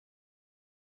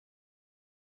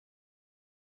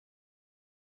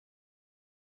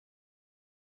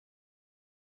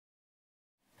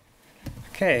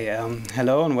Okay,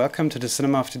 hello and welcome to the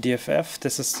cinema of the DFF.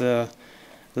 This is the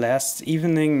last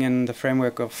evening in the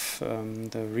framework of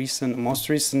the most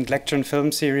recent lecture and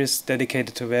film series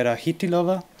dedicated to VERA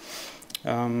CHYTILOVÁ.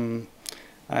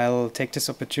 I'll take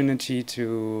this opportunity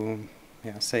to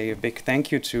say a big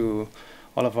thank you to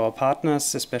all of our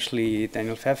partners, especially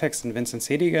Daniel Fairfax and Vincent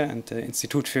Sediger and the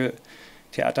Institut für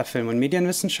Theater, Film und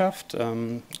Medienwissenschaft.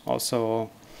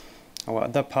 Also our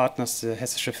other partners, the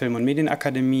Hessische Film- und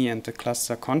Medienakademie and the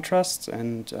cluster Contrast,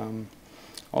 and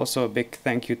also a big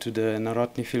thank you to the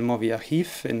Narodny Filmowy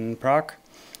Archiv in Prague,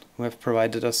 who have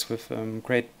provided us with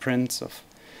great prints of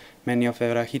many of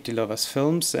Ewa Chytilová's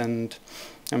films. And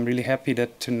I'm really happy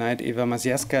that tonight Ewa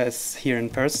Mazierska is here in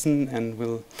person and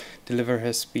will deliver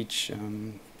her speech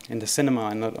in the cinema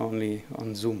and not only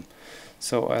on Zoom.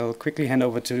 So I'll quickly hand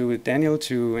over to Daniel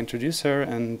to introduce her,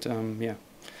 and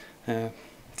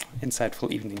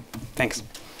insightful evening. Thanks.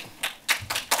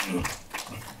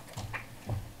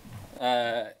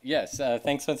 Yes,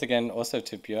 thanks once again also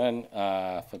to Björn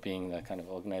for being the kind of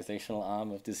organizational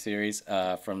arm of this series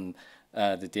from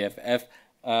the DFF.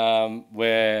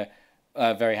 We're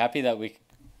very happy that we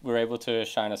were able to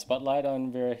shine a spotlight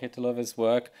on Vera Chytilová's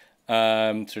work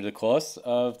through the course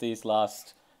of these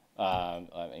last,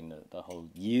 the whole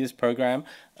year's program,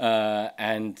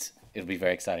 and it'll be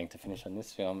very exciting to finish on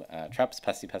this film, Traps,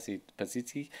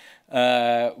 PASTICKY,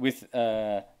 with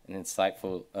an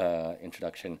insightful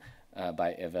introduction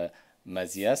by Ewa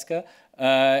Mazierska.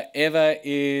 Ewa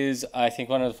is, I think,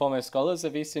 one of the foremost scholars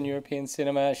of Eastern European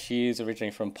cinema. She's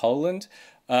originally from Poland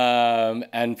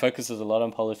and focuses a lot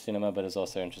on Polish cinema, but is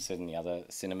also interested in the other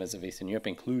cinemas of Eastern Europe,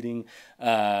 including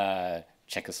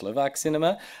Czechoslovak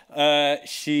cinema.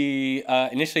 She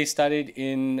initially studied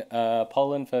in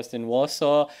Poland, first in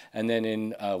Warsaw, and then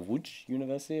in Łódź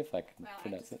University, if I can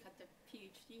pronounce it.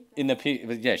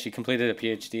 She completed a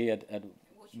PhD at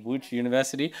Łódź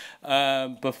University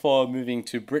before moving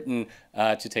to Britain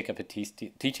to take up a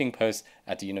teaching post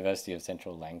at the University of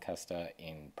Central Lancaster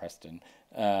in Preston,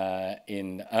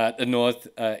 in the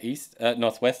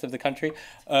northwest of the country,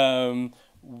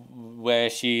 where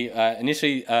she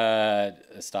initially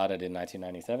started in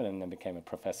 1997 and then became a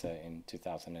professor in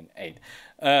 2008.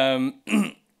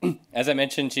 As I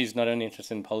mentioned, she's not only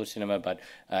interested in Polish cinema, but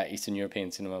Eastern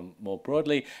European cinema more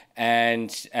broadly,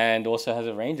 and also has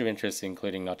a range of interests,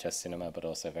 including not just cinema, but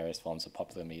also various forms of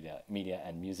popular media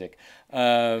and music.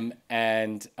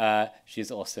 And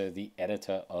she's also the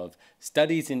editor of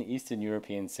Studies in Eastern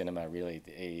European Cinema, really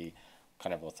a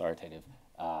kind of authoritative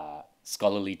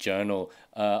scholarly journal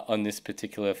on this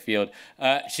particular field.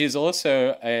 She's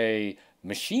also a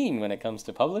machine when it comes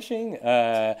to publishing,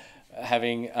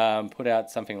 having put out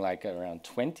something like around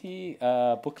 20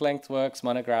 book-length works,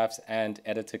 monographs, and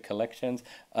editor collections.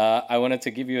 I wanted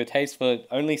to give you a taste for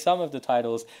only some of the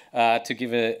titles to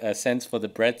give a sense for the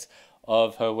breadth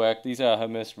of her work. These are her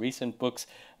most recent books: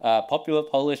 Popular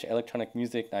Polish Electronic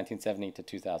Music, 1970 to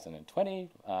 2020,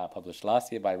 published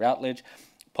last year by Routledge.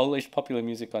 Polish Popular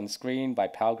Music on Screen by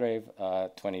Palgrave,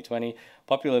 2020.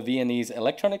 Popular Viennese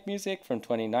Electronic Music from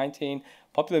 2019.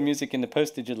 Popular Music in the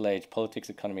Post-Digital Age, Politics,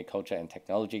 Economy, Culture, and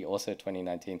Technology, also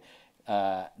 2019.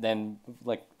 Then,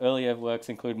 like earlier works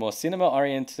include more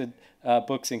cinema-oriented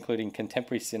books, including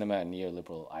Contemporary Cinema and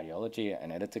Neoliberal Ideology,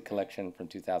 an edited collection from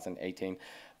 2018.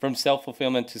 From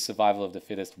Self-Fulfillment to Survival of the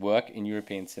Fittest, Work in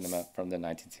European Cinema from the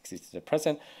 1960s to the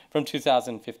present, from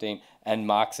 2015. And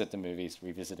Marx at the Movies,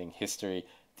 Revisiting History,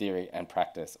 Theory, and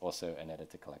Practice, also an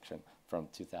edited collection from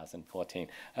 2014.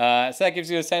 So that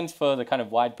gives you a sense for the kind of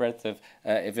wide breadth of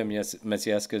Ewa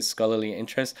Mazierska's scholarly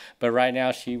interests. But right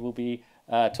now she will be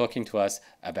talking to us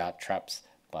about Traps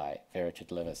by Vera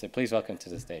Chytilová. So please welcome to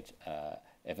the stage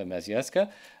Ewa Mazierska.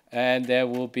 And there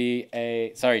will be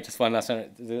a, sorry, just one last one.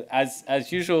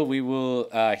 As usual, we will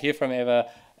hear from Ewa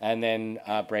and then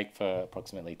break for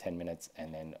approximately 10 minutes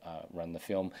and then run the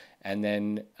film. And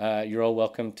then you're all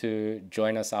welcome to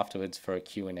join us afterwards for a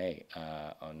Q&A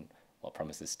on what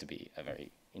promises to be a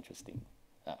very interesting,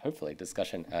 hopefully,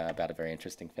 discussion about a very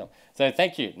interesting film. So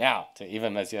thank you now to Ewa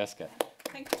Mazierska.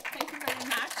 Thank you very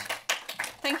much.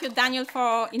 Thank you, Daniel,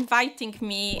 for inviting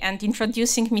me and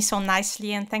introducing me so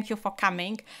nicely, and thank you for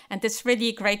coming. And it's really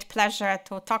a great pleasure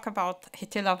to talk about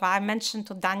Chytilová. I mentioned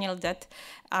to Daniel that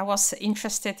I was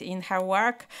interested in her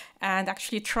work and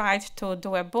actually tried to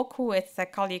do a book with a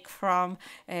colleague from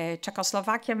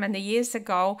Czechoslovakia many years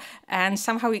ago, and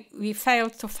somehow we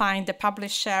failed to find a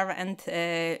publisher, and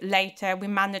later we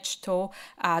managed to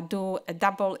do a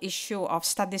double issue of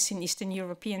Studies in Eastern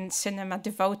European Cinema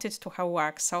devoted to her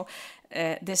work. So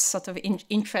this sort of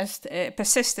interest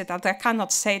persisted, and I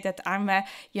cannot say that I'm a,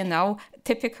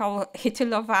 typical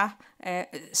Chytilová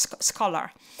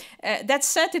scholar. That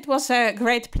said, it was a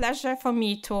great pleasure for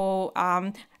me to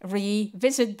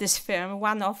revisit this film,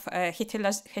 one of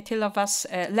Chytilová's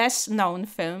less known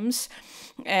films.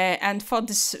 And for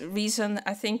this reason,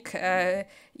 I think,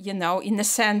 you know, in a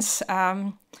sense,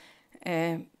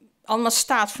 almost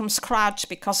start from scratch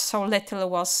because so little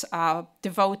was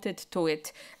devoted to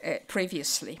it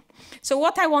previously. So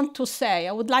what I want to say,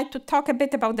 I would like to talk a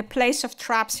bit about the place of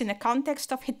traps in the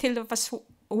context of Chytilová's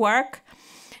work,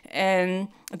 and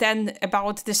then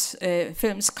about this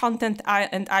film's content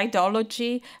and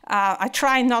ideology. I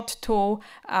try not to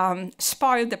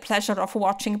spoil the pleasure of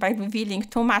watching by revealing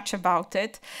too much about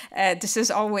it. This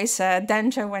is always a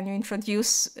danger when you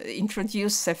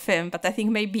introduce a film, but I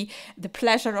think maybe the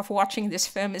pleasure of watching this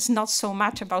film is not so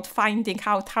much about finding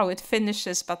out how it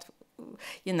finishes, but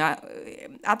you know,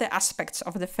 other aspects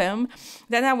of the film.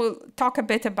 Then I will talk a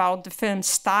bit about the film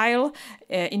style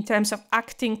in terms of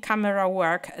acting, camera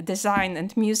work, design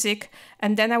and music.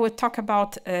 And then I will talk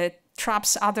about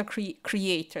Trapp's other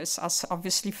creators, as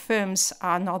obviously films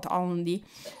are not only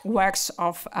works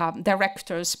of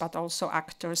directors, but also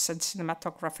actors and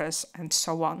cinematographers and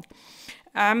so on.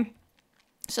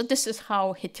 So this is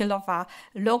how Chytilová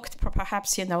looked.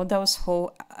 Perhaps, you know, those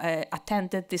who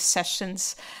attended these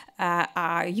sessions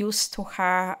are used to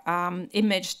her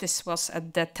image. This was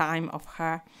at the time of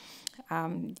her,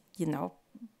 you know,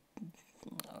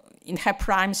 in her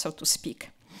prime, so to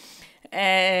speak.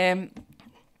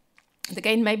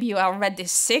 Again, maybe you are already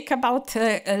sick about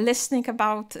listening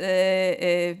about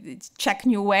Czech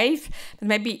New Wave, but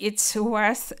maybe it's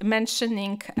worth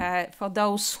mentioning for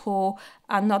those who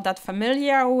are not that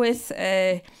familiar with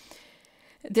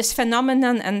this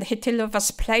phenomenon and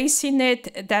Chytilová's place in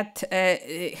it, that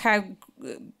her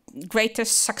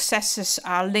greatest successes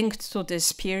are linked to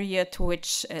this period,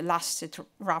 which lasted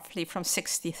roughly from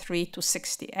 63 to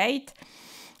 68.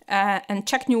 And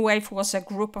Czech New Wave was a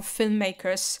group of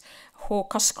filmmakers who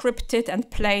co-scripted and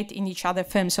played in each other's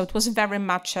films. So it was very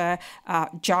much a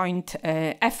joint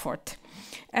effort.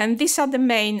 And these are the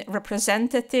main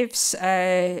representatives: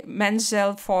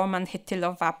 Menzel, Foreman,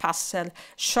 Chytilová, Passel,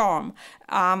 Schorm.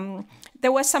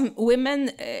 There were some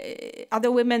women,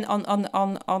 other women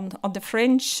on the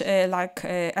fringe, like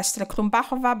Esther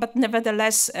Krumbachova, but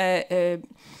nevertheless,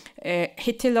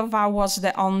 Chytilová was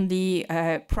the only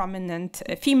prominent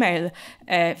female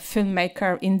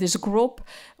filmmaker in this group,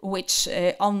 which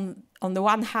on the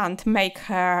one hand make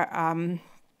her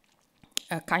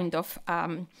a kind of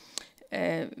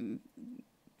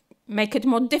make it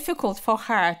more difficult for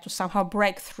her to somehow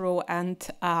break through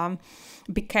and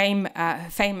became a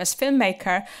famous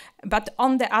filmmaker, but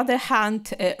on the other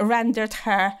hand rendered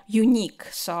her unique.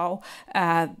 So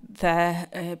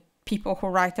the people who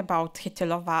write about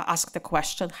Chytilová ask the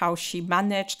question how she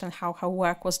managed and how her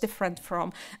work was different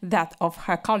from that of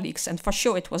her colleagues, and for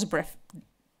sure it was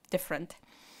different.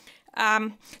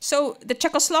 So the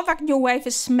Czechoslovak New Wave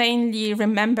is mainly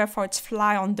remembered for its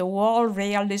fly-on-the-wall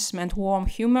realism and warm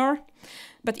humor,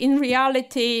 but in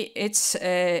reality its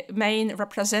main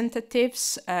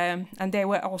representatives, and there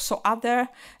were also other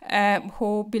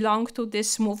who belong to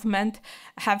this movement,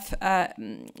 have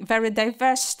very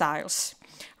diverse styles,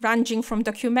 ranging from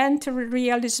documentary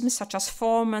realism such as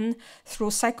Foreman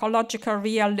through psychological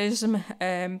realism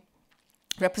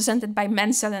represented by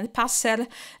Menzel and Passel,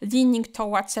 leaning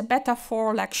towards a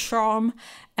metaphor like Schorm,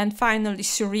 and finally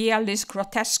surrealist,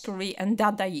 grotesquerie and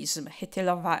Dadaism,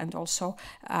 Chytilová and also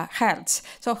Herz.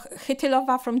 So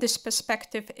Chytilová from this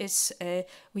perspective is,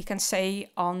 we can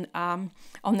say, on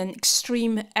an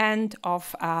extreme end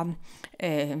of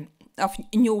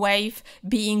New Wave,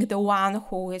 being the one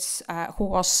who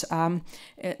was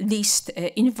least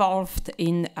involved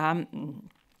in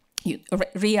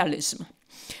realism.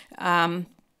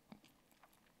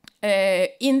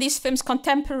 In these films,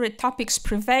 contemporary topics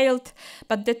prevailed,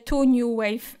 but the two New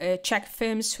Wave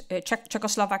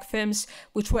Czechoslovak films,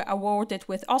 which were awarded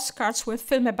with Oscars, were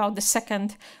films about the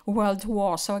Second World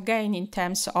War. So again, in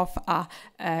terms of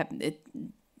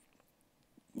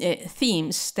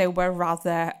themes, they were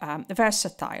rather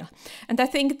versatile, and I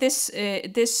think this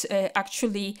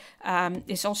actually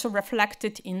is also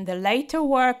reflected in the later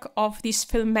work of these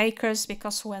filmmakers,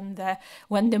 because when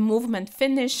the movement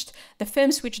finished, the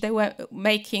films which they were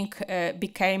making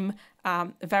became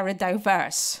very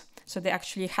diverse. So they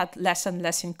actually had less and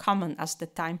less in common as the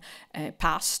time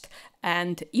passed.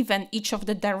 And even each of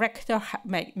the directors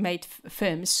made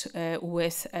films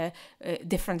with a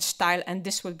different style. And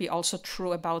this will be also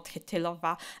true about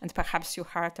Chytilová. And perhaps you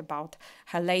heard about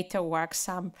her later work,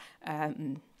 some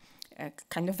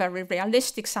kind of very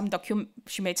realistic.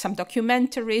 She made some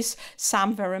documentaries,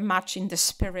 some very much in the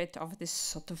spirit of this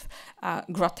sort of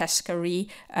grotesquerie,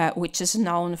 which is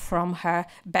known from her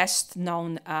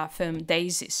best-known film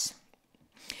Daisies.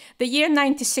 The year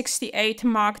 1968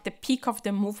 marked the peak of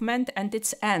the movement and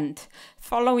its end.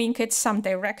 Following it, some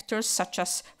directors such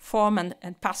as Foreman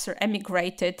and Passer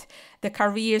emigrated. The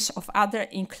careers of others,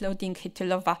 including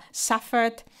Chytilová,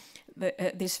 suffered.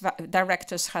 These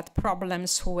directors had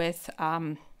problems with,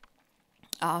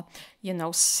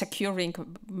 securing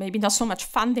maybe not so much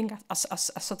funding as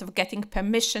sort of getting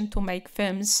permission to make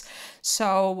films.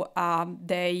 So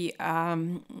they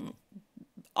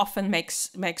often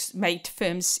made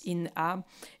films in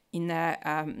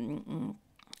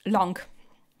long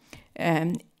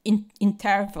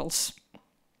intervals,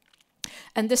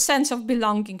 and the sense of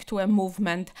belonging to a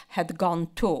movement had gone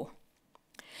too.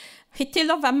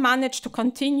 Chytilová managed to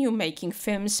continue making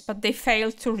films, but they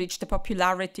failed to reach the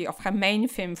popularity of her main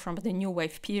film from the New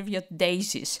Wave period,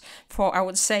 Daisies. For, I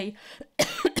would say,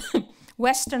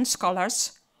 Western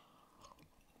scholars,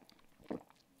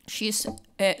 she's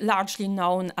largely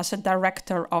known as a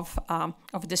director of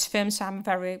this film, so I'm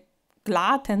very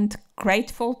glad and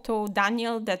grateful to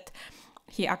Daniel that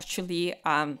he actually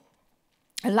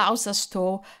allows us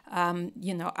to,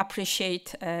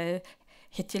 appreciate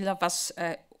Chytilová's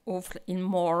in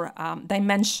more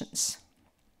dimensions.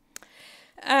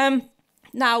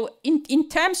 Now, in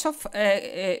terms of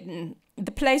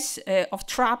the place of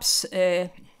traps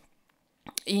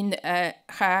in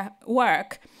her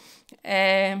work,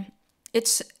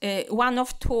 it's one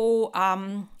of two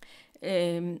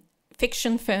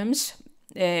fiction films,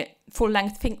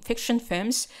 full-length fiction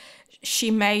films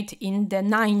she made in the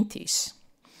 90s.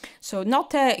 So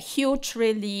not a huge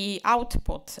really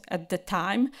output at the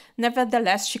time.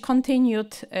 Nevertheless, she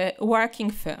continued working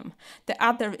film. The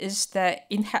other is the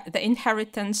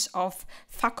inheritance of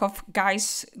Fuck Off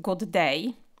Guys Good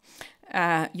Day.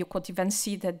 You could even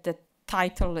see that the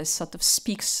title is sort of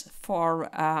speaks for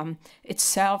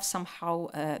itself. Somehow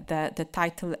the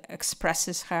title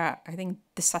expresses her, I think,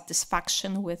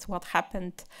 dissatisfaction with what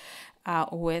happened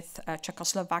with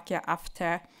Czechoslovakia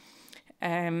after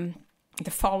the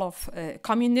fall of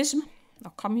communism.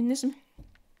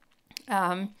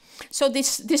 So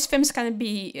these films can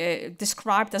be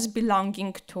described as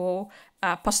belonging to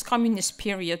a post-communist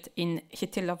period in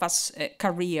Chytilová's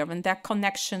career, and there are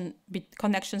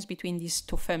connections between these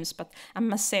two films, but I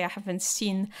must say I haven't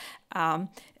seen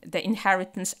The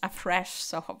Inheritance afresh,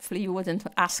 so hopefully you wouldn't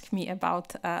ask me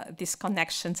about these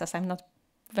connections, as I'm not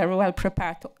very well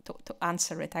prepared to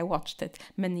answer it. I watched it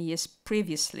many years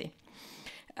previously.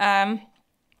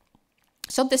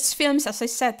 So these films, as I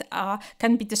said,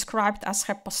 can be described as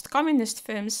her post-communist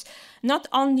films, not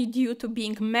only due to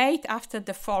being made after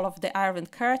the fall of the Iron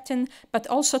Curtain, but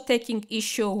also taking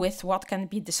issue with what can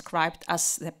be described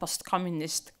as the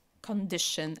post-communist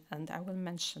condition, and I will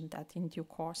mention that in due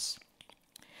course.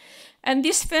 And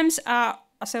these films are,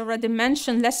 as I already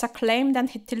mentioned, less acclaimed than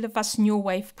Chytilová's New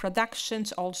Wave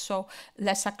productions, also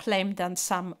less acclaimed than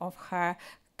some of her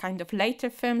kind of later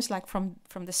films, like from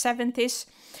the 70s.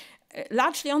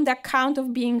 Largely on the account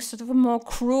of being sort of more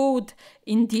crude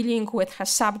in dealing with her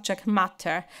subject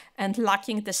matter and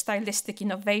lacking the stylistic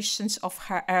innovations of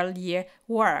her earlier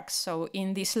work. So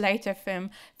in these later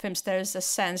films, there is a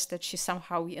sense that she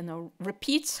somehow,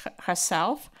 repeats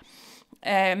herself,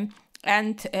 and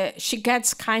she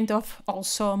gets kind of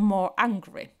also more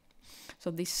angry.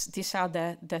 So these are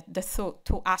the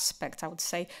two aspects, I would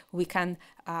say. We can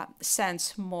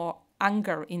sense more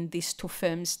anger in these two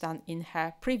films than in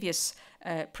her previous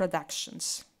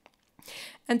productions.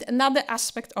 And another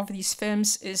aspect of these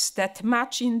films is that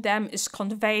much in them is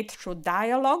conveyed through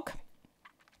dialogue,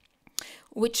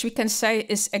 which we can say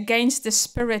is against the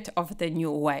spirit of the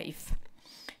New Wave,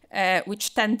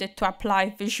 which tended to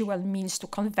apply visual means to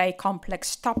convey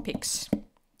complex topics.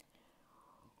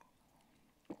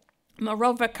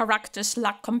 Moreover, characters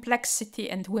lack complexity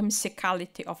and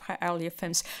whimsicality of her earlier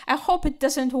films. I hope it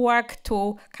doesn't work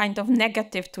too kind of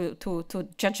negative, to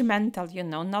judgmental,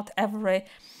 Not every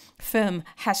film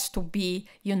has to be,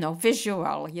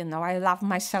 visual. I love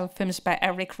myself films by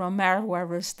Eric Romer, where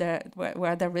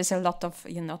there is a lot of,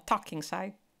 talking.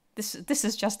 So this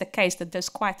is just the case that there's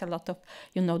quite a lot of,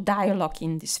 dialogue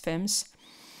in these films.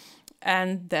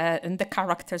 And the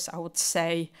characters, I would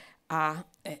say, are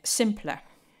simpler.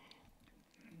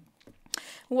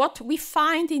 What we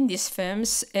find in these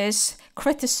films is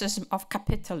criticism of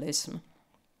capitalism.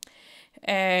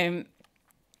 And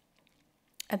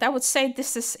I would say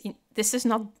this is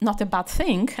not a bad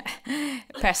thing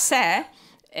per se,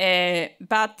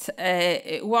 But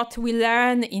what we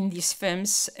learn in these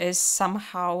films is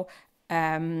somehow,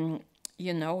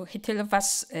 you know,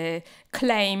 Chytilová's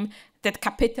claim that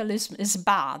capitalism is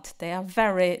bad. They are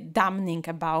very damning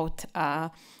about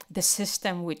the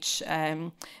system which,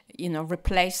 you know,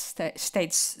 replaced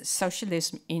state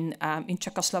socialism in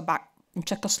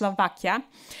Czechoslovakia,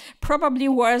 probably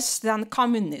worse than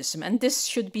communism. And this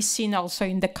should be seen also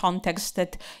in the context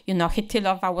that, you know,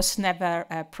 Chytilová was never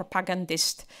a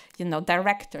propagandist, you know,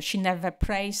 director. She never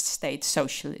praised state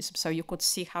socialism. So you could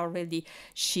see how really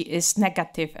she is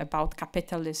negative about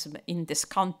capitalism in this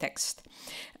context.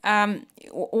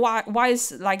 Why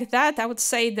is like that? I would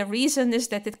say the reason is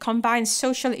that it combines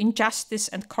social injustice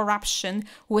and corruption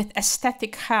with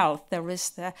aesthetic health. There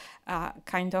is the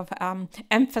kind of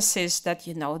emphasis that,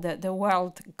 you know, the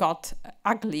world got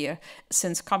uglier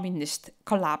since communist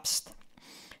collapsed.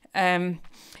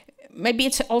 Maybe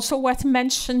it's also worth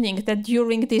mentioning that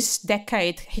during this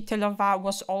decade, Chytilová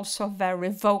was also very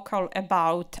vocal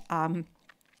about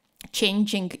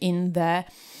changing in the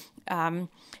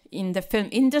film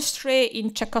industry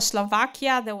in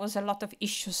Czechoslovakia. There was a lot of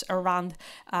issues around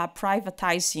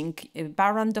privatizing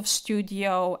Barrandov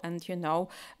studio and, you know,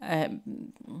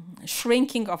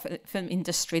 shrinking of the film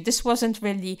industry. This wasn't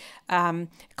really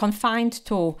confined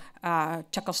to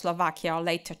Czechoslovakia or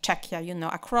later Czechia. You know,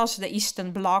 across the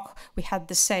Eastern Bloc, we had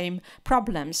the same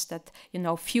problems that, you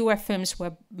know, fewer films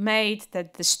were made,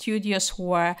 that the studios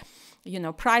were, you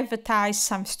know, privatized,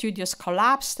 some studios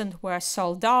collapsed and were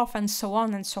sold off, and so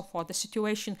on and so forth. The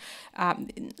situation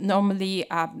normally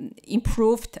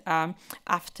improved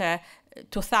after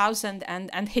 2000,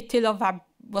 and Chytilová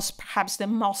was perhaps the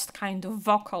most kind of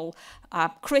vocal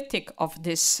critic of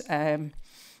this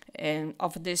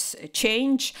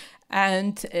change.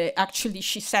 And actually,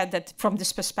 she said that from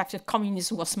this perspective,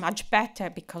 communism was much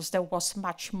better because there was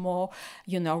much more,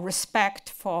 you know, respect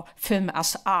for film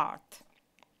as art.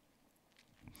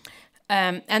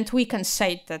 And we can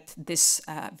say that this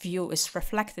view is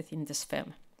reflected in this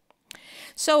film.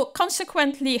 So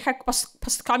consequently, her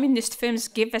post-communist films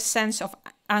give a sense of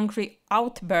angry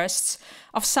outbursts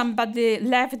of somebody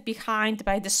left behind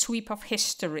by the sweep of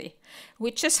history,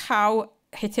 which is how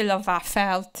Chytilová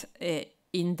felt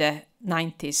in the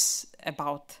 90s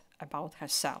about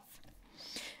herself.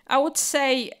 I would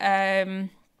say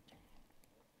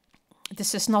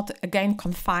this is not, again,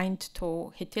 confined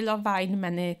to Chytilová. In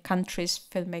many countries,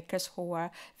 filmmakers who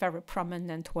were very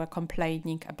prominent were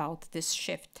complaining about this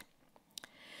shift.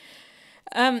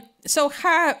 So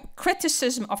her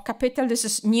criticism of capitalism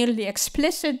is nearly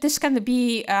explicit. This can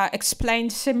be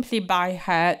explained simply by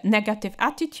her negative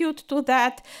attitude to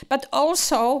that, but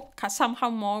also somehow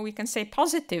more, we can say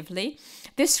positively,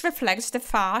 this reflects the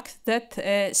fact that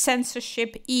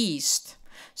censorship eased.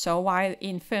 So while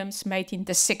in films made in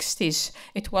the 60s,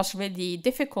 it was really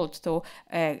difficult to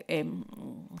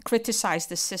criticize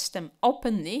the system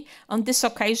openly, on this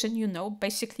occasion, you know,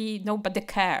 basically nobody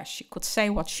cared. She could say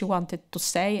what she wanted to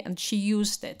say, and she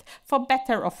used it, for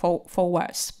better or for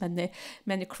worse.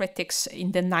 Many critics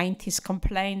in the 90s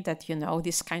complained that, you know,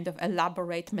 this kind of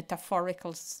elaborate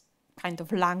metaphorical kind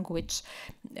of language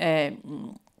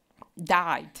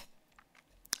died.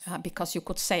 Because you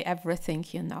could say everything,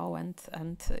 you know, and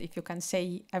if you can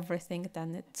say everything,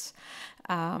 then it's,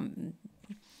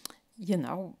 you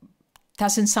know,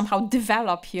 doesn't somehow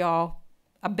develop your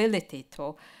ability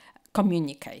to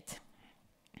communicate.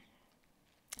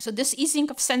 So this easing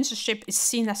of censorship is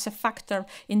seen as a factor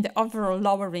in the overall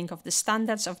lowering of the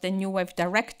standards of the new wave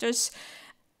directors.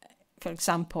 For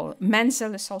example,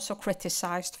 Menzel is also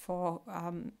criticized for,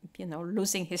 you know,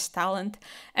 losing his talent.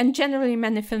 And generally,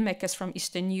 many filmmakers from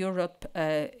Eastern Europe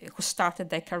who started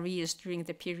their careers during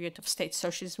the period of state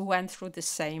socialism went through the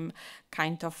same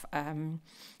kind of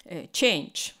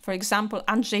change. For example,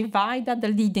 Andrzej Wajda, the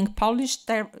leading Polish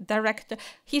director,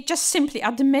 he just simply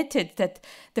admitted that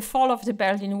the fall of the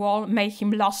Berlin Wall made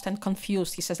him lost and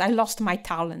confused. He says, I lost my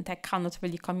talent. I cannot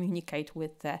really communicate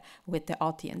with the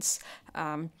audience.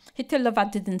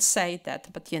 Chytilová didn't say that,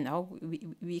 but, you know,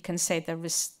 we can say there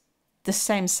is the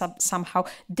same somehow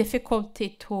difficulty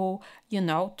to, you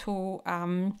know, to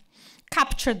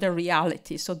capture the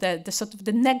reality. So the sort of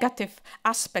the negative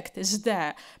aspect is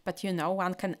there, but, you know,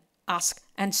 one can ask,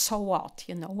 and so what?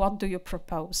 You know, what do you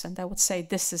propose? And I would say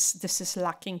this is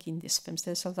lacking in these films.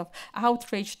 There's a lot of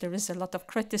outrage, there is a lot of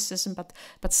criticism,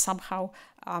 but somehow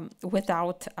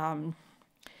without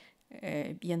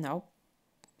you know,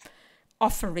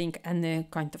 offering any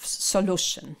kind of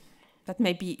solution. that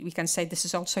maybe we can say this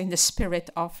is also in the spirit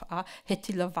of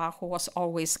Chytilová, who was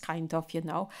always kind of,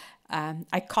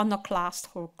 iconoclast,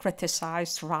 who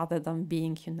criticized rather than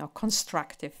being,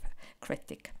 constructive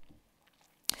critic.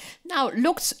 Now,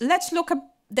 let's look at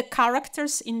the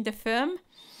characters in the film.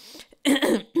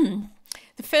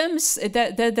 The films,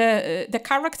 the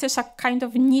characters are kind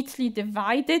of neatly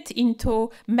divided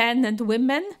into men and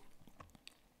women,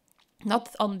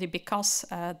 not only because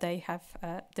they have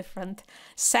different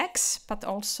sex, but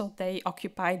also they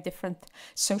occupy different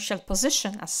social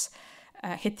position as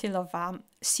Chytilová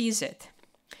sees it.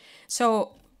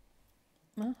 So,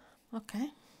 okay.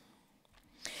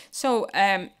 So,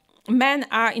 men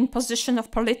are in position of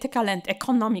political and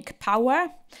economic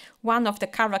power. One of the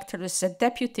characters is a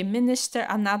deputy minister,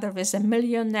 another is a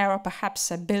millionaire or perhaps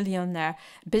a billionaire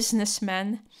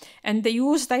businessman, and they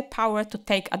use their power to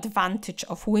take advantage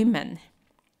of women.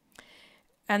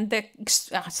 And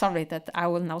sorry that I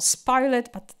will now spoil it,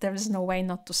 but there is no way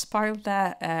not to spoil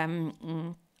the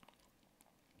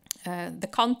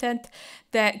content.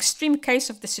 The extreme case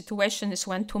of the situation is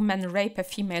when two men rape a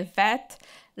female vet,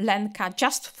 Lenka,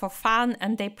 just for fun,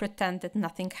 and they pretend that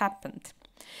nothing happened.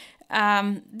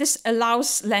 This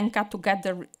allows Lenka to get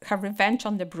her revenge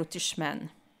on the brutish men.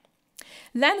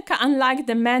 Lenka, unlike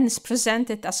the men, is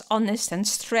presented as honest and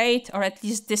straight, or at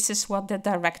least this is what the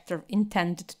director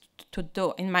intended to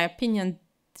do. In my opinion,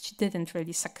 she didn't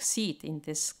really succeed in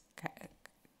this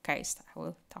case. I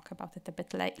will talk about it a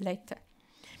bit later.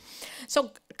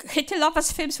 So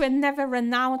Chytilová's films were never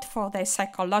renowned for their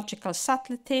psychological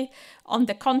subtlety. On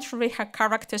the contrary, her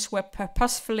characters were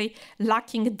purposefully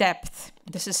lacking depth.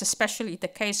 This is especially the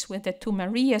case with the two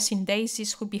Marias in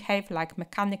Daisies, who behave like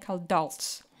mechanical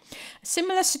dolls. A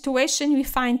similar situation we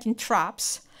find in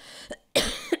Traps,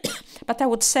 but I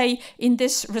would say in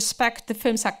this respect the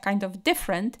films are kind of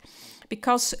different,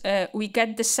 because we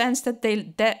get the sense that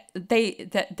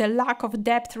the lack of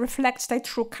depth reflects their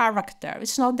true character.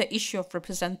 It's not the issue of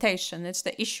representation, it's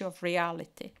the issue of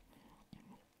reality.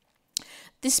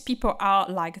 These people are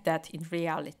like that in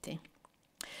reality.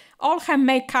 All her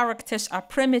main characters are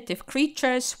primitive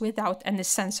creatures without any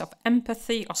sense of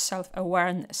empathy or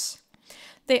self-awareness.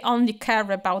 They only care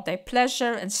about their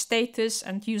pleasure and status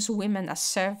and use women as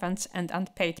servants and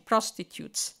unpaid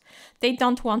prostitutes. They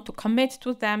don't want to commit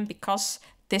to them because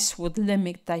this would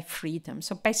limit their freedom.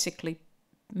 So basically,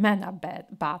 men are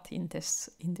bad in this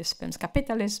films.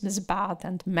 Capitalism is bad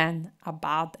and men are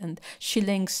bad, and she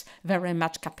links very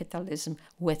much capitalism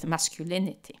with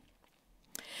masculinity.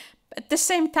 At the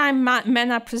same time,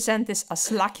 men are presented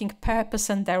as lacking purpose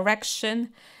and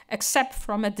direction, except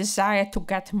from a desire to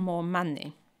get more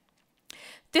money.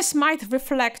 This might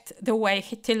reflect the way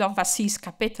Chytilová sees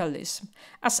capitalism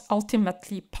as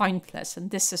ultimately pointless, and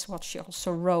this is what she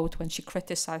also wrote when she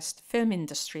criticized the film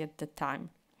industry at the time.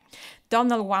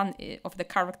 Donald, one of the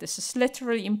characters, is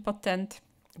literally impotent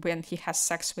when he has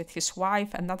sex with his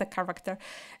wife. Another character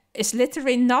is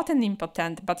literally not an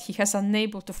impotent, but he is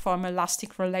unable to form a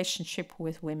lasting relationship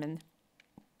with women.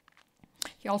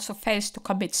 He also fails to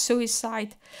commit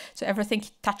suicide, so everything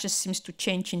he touches seems to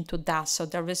change into dust. So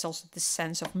there is also this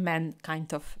sense of men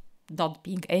kind of not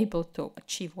being able to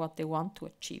achieve what they want to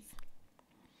achieve.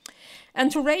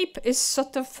 And rape is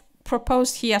sort of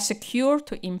proposed here as a cure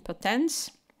to impotence.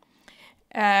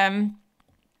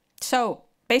 So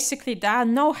basically there are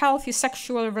no healthy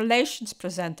sexual relations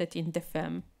presented in the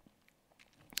film.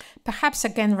 Perhaps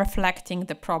again reflecting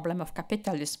the problem of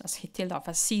capitalism as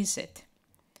Chytilová sees it.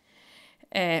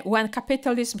 When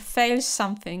capitalism fails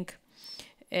something,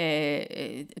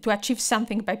 to achieve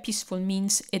something by peaceful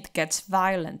means, it gets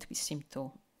violent. We seem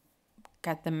to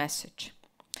get the message.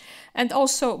 And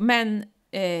also men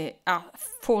are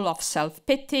full of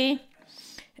self-pity.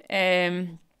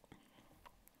 Okay,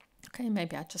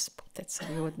 maybe I just put it so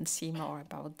you wouldn't see more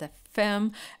about the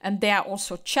film. And they are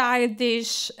also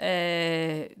childish.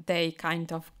 They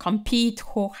kind of compete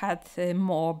who had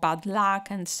more bad luck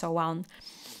and so on.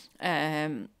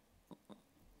 They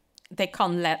call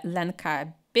Lenka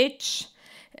a bitch,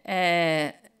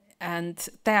 and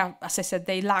they are, as I said,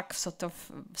 they lack sort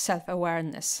of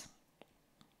self-awareness.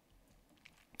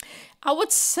 I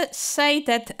would say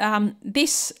that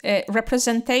this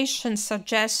representation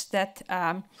suggests that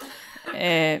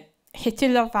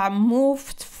Chytilová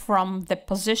moved from the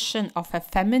position of a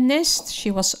feminist.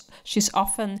 She's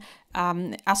often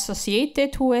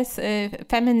associated with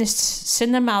feminist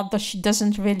cinema, although she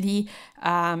doesn't really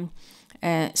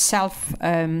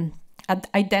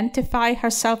identify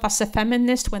herself as a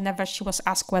feminist. Whenever she was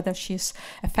asked whether she's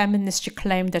a feminist, she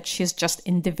claimed that she's just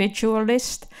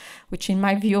individualist, which in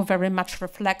my view very much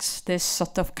reflects this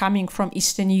sort of coming from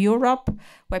Eastern Europe,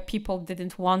 where people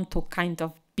didn't want to kind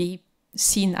of be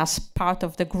seen as part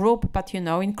of the group, but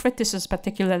in criticism,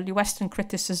 particularly Western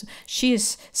criticism, she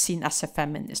is seen as a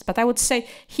feminist. But I would say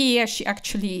here she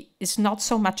actually is not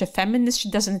so much a feminist. She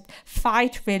doesn't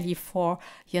fight really for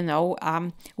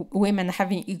women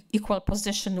having equal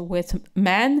position with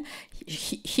men.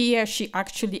 Here she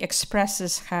actually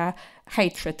expresses her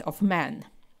hatred of men.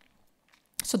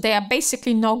 So there are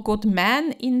basically no good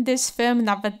men in this film,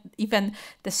 even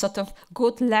the sort of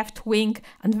good left-wing,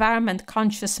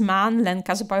 environment-conscious man,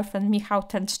 Lenka's boyfriend Michał,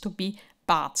 tends to be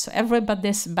bad. So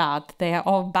everybody's bad. They are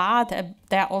all bad.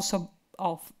 They are also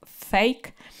all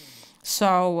fake.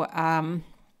 So,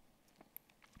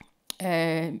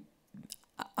 as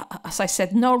I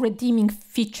said, no redeeming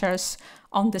features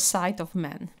on the side of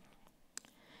men.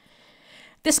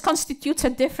 This constitutes a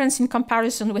difference in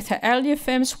comparison with her earlier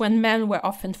films, when men were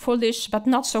often foolish, but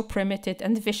not so primitive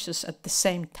and vicious at the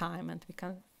same time. And we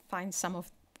can find some of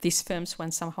these films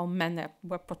when somehow men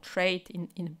were portrayed in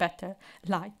a better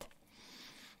light.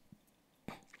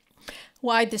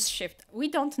 Why this shift? We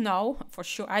don't know, for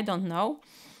sure, I don't know.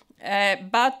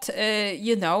 But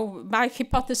my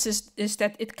hypothesis is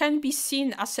that it can be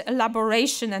seen as an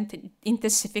elaboration and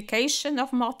intensification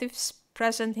of motives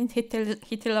present in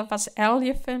Chytilová's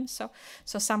earlier films.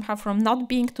 So somehow from not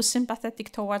being too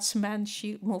sympathetic towards men,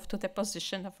 she moved to the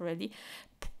position of really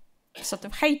sort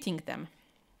of hating them.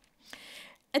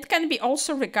 It can be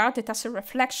also regarded as a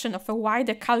reflection of a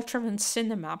wider culture and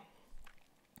cinema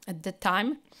at the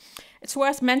time. It's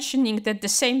worth mentioning that the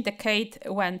same decade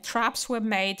when Traps were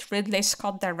made, Ridley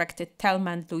Scott directed Thelma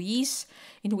and Louise,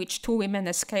 in which two women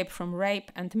escape from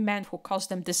rape and men who cause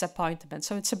them disappointment.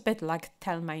 So it's a bit like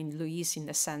Thelma and Louise in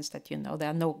the sense that, there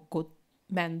are no good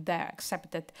men there,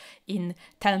 except that in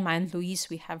Thelma and Louise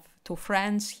we have two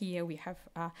friends. Here we have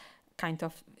a kind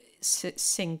of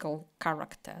single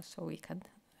character. So you can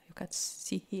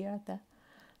see here the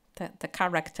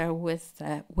character with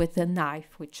the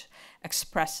knife, which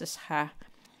expresses her,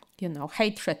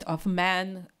 hatred of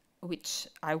men, which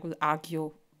I will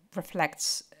argue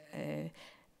reflects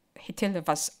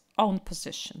Chytilová's own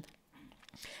position.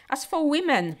 As for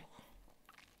women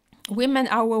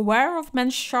are aware of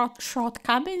men's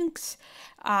shortcomings.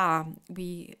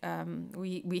 We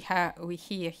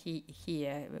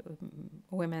hear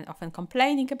women often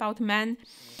complaining about men,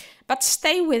 but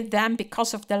stay with them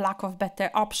because of the lack of better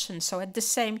options. So at the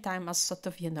same time as sort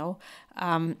of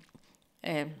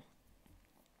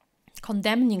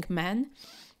condemning men,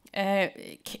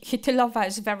 Chytilová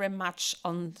is very much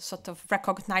on sort of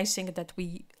recognizing that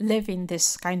we live in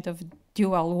this kind of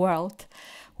dual world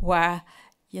where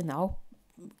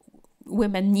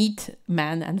women need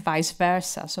men and vice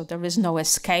versa. So there is no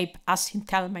escape, as in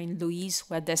Thelma and Louise,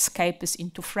 where the escape is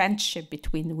into friendship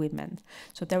between women.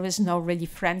 So there is no really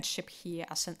friendship here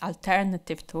as an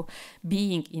alternative to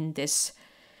being in this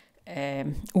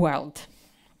world.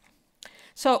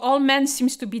 So all men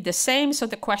seems to be the same. So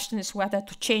the question is whether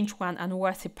to change one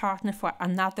unworthy partner for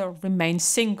another, remain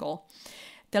single.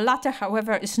 The latter,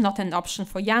 however, is not an option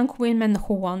for young women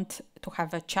who want to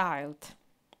have a child.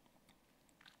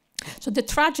 So the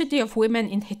tragedy of women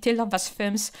in Chytilová's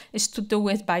films is to do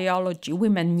with biology.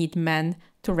 Women need men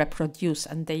to reproduce,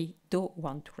 and they do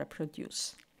want to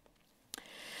reproduce.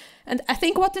 And I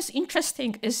think what is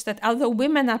interesting is that although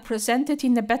women are presented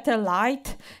in a better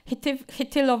light,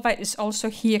 Chytilová is also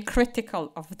here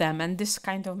critical of them, and this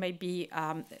kind of maybe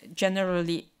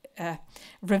generally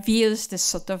reveals this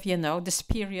sort of, this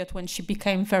period when she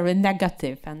became very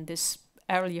negative, and this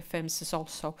earlier films is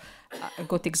also a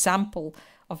good example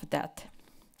of that.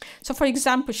 So, for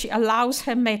example, she allows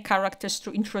her male characters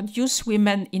to introduce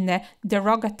women in a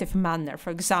derogative manner. For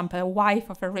example, a wife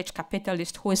of a rich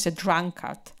capitalist who is a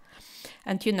drunkard.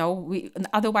 And, we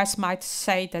otherwise might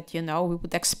say that, we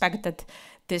would expect that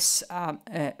this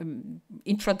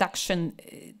introduction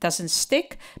doesn't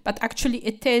stick, but actually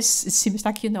it is. It seems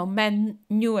like, men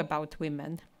knew about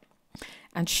women.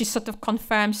 And she sort of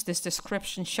confirms this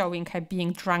description, showing her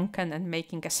being drunken and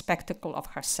making a spectacle of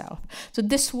herself. So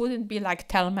this wouldn't be like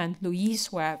Thelma and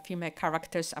Louise, where female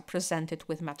characters are presented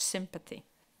with much sympathy.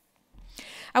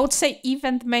 I would say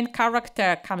even the main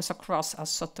character comes across as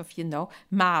sort of,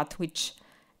 mad, which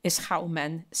is how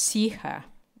men see her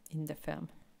in the film.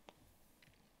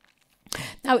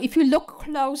 Now, if you look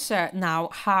closer now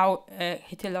how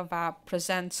Chytilová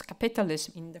presents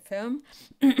capitalism in the film,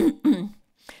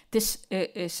 this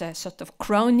is a sort of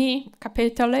crony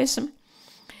capitalism.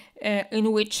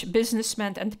 in which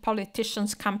businessmen and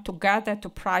politicians come together to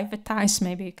privatize,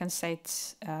 maybe you can say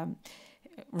it's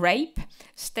rape,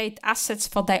 state assets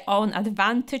for their own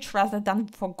advantage rather than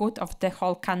for good of the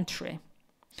whole country.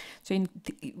 So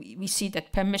we see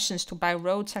that permissions to buy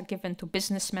roads are given to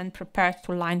businessmen prepared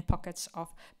to line pockets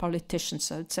of politicians.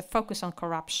 So it's a focus on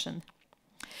corruption.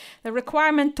 The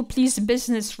requirement to please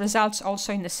business results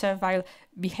also in a servile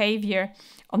behavior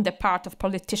on the part of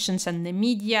politicians and the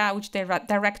media, which the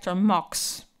director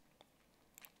mocks.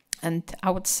 And I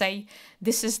would say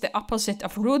this is the opposite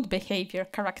of rude behavior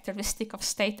characteristic of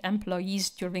state employees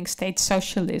during state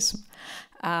socialism.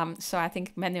 So I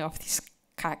think many of these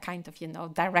kind of,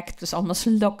 directors almost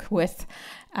look with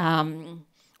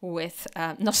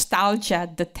nostalgia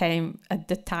at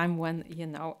the time when,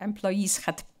 employees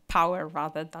had power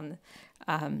rather than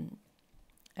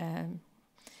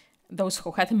those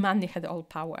who had money had all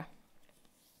power.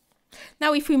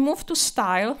 Now, if we move to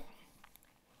style,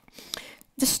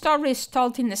 the story is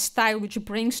told in a style which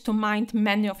brings to mind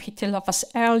many of Chytilová's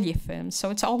early films. So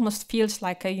it almost feels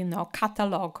like a,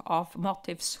 catalogue of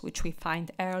motifs which we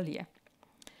find earlier.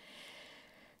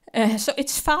 So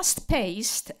it's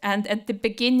fast-paced and at the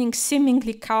beginning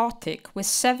seemingly chaotic, with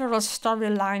several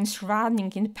storylines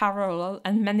running in parallel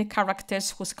and many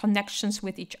characters whose connections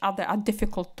with each other are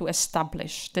difficult to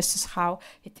establish. This is how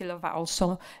Chytilová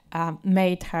also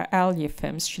made her earlier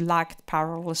films. She liked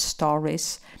parallel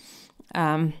stories.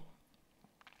 In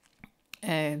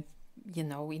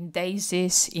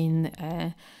Daisies, in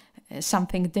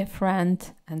Something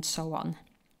Different, and so on.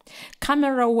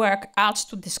 Camera work adds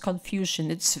to this confusion.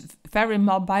 It's very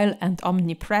mobile and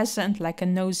omnipresent, like a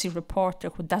nosy reporter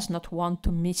who does not want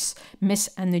to miss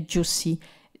any juicy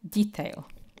detail.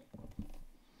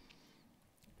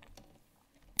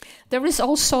 There is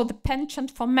also the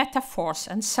penchant for metaphors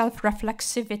and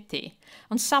self-reflexivity,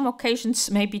 on some occasions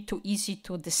maybe too easy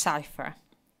to decipher.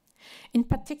 In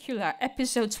particular,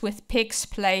 episodes with pigs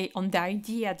play on the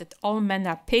idea that all men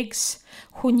are pigs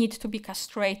who need to be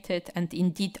castrated, and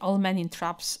indeed all men in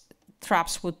traps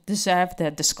would deserve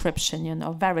their description,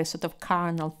 very sort of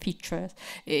carnal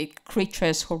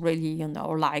creatures who really,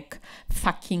 like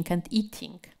fucking and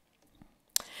eating.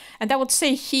 And I would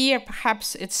say here,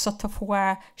 perhaps it's sort of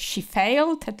where she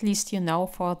failed, at least,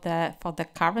 for the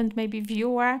current maybe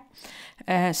viewer.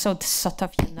 So this sort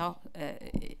of,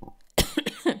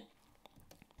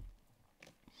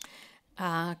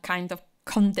 kind of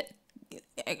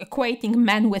equating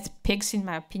men with pigs, in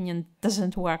my opinion,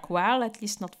 doesn't work well, at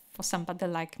least not for somebody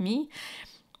like me,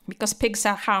 because pigs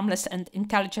are harmless and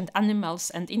intelligent animals,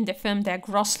 and in the film they're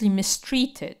grossly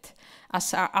mistreated,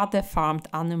 as are other farmed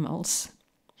animals.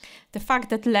 The fact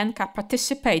that Lenka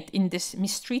participates in this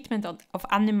mistreatment of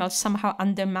animals somehow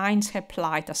undermines her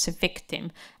plight as a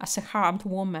victim, as a harmed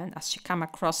woman, as she comes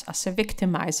across as a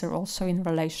victimizer, also in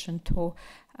relation to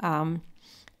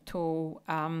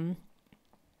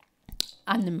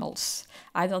animals.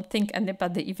 I don't think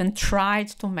anybody even tried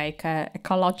to make an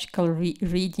ecological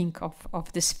reading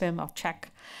of this film or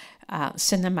Czech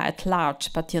cinema at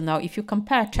large. But if you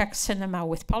compare Czech cinema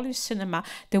with Polish cinema,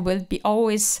 there will be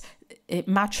always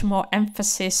much more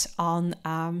emphasis on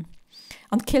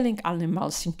killing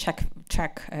animals in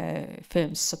Czech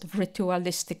films, sort of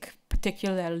ritualistic,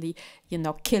 particularly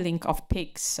killing of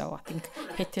pigs. So I think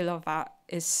Chytilová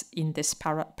is in this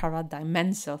paradigm.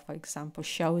 Menzel, for example,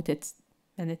 showed it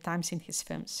many times in his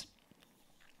films.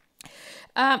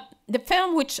 The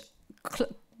film which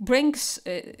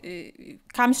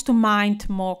comes to mind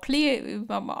more clear,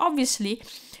 obviously,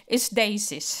 is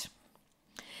Daisies.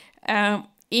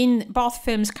 In both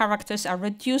films, characters are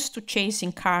reduced to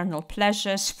chasing carnal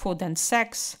pleasures, food and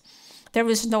sex. There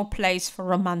is no place for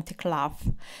romantic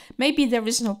love. Maybe there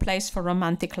is no place for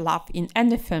romantic love in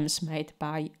any films made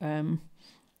by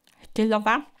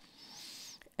Chytilová.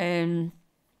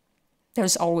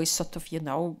 There's always sort of,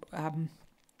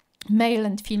 male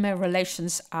and female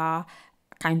relations are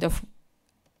kind of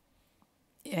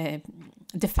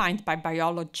defined by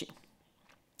biology.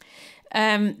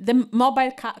 The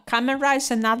mobile camera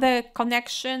is another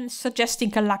connection,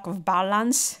 suggesting a lack of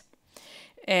balance,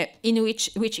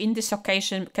 which in this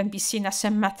occasion can be seen as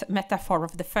a metaphor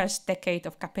of the first decade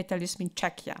of capitalism in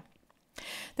Czechia.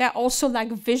 There are also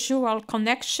like visual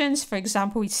connections. For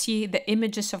example, we see the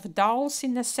images of dolls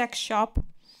in the sex shop.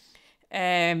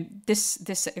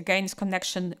 This again is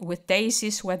connection with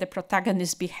Daisies, where the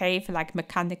protagonists behave like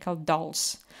mechanical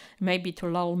dolls, maybe to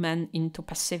lull men into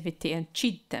passivity and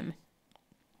cheat them.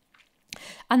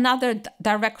 Another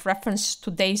direct reference to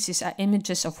Daisies are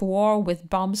images of war with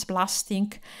bombs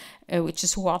blasting, which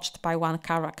is watched by one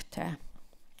character.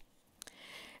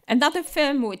 Another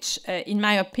film which, in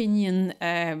my opinion,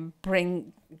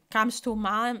 comes to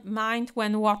my mind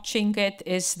when watching it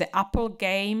is The Apple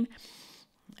Game.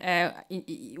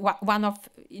 One of,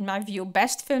 in my view,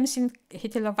 best films in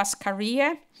Chytilová's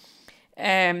career.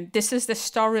 This is the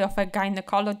story of a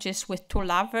gynecologist with two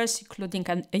lovers, including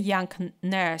a young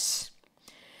nurse.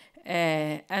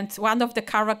 And one of the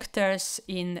characters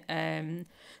in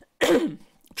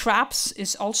Traps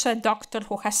is also a doctor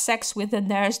who has sex with a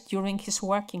nurse during his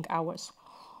working hours.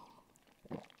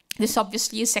 This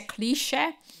obviously is a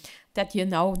cliche that, you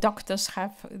know, doctors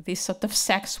have this sort of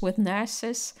sex with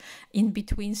nurses in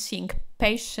between seeing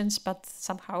patients, but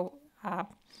somehow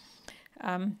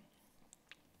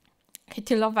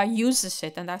Chytilova uses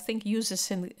it, and I think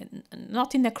uses it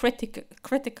not in a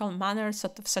critical manner,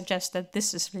 sort of suggests that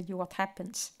this is really what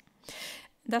happens.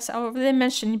 As I already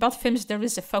mentioned, in both films there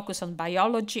is a focus on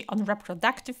biology, on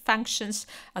reproductive functions,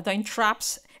 although in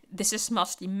Traps this is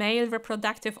mostly male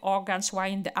reproductive organs,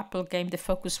 while in The Apple Game the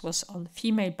focus was on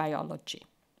female biology.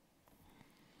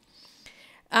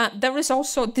 There is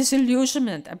also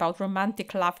disillusionment about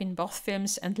romantic love in both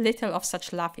films, and little of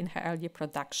such love in her earlier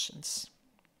productions.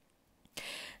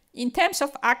 In terms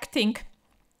of acting,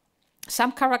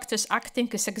 some characters' acting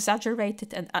is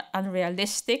exaggerated and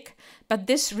unrealistic, but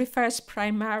this refers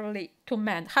primarily to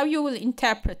men. How you will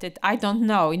interpret it, I don't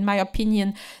know. In my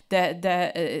opinion,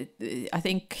 I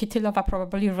think Chytilova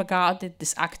probably regarded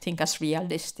this acting as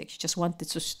realistic. She just wanted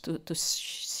to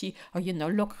see, or, you know,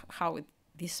 look how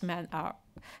these men are,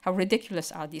 how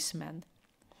ridiculous are these men.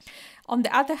 On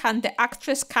the other hand, the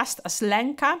actress cast as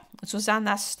Lenka,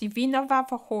 Zuzana Stivinova,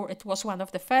 for who it was one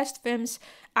of the first films,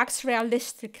 acts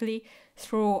realistically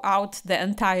throughout the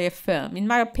entire film. In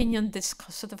my opinion, this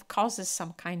sort of causes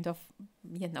some kind of,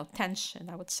 you know, tension.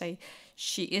 I would say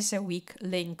she is a weak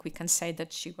link. We can say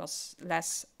that she was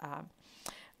less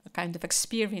kind of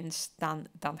experienced than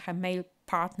her male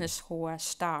partners who were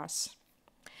stars.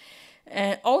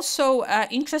 Also,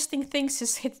 interesting things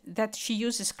is that she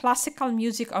uses classical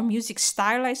music or music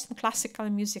stylized in classical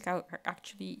music. I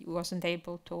actually wasn't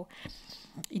able to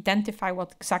identify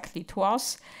what exactly it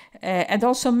was, and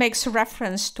also makes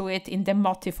reference to it in the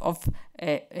motif of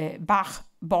Bach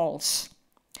balls.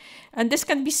 And this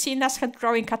can be seen as her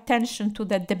drawing attention to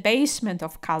the debasement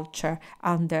of culture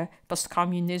under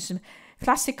post-communism.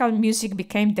 Classical music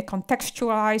became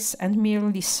decontextualized and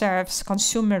merely serves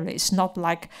consumerism, not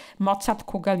like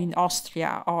Mozartkugel in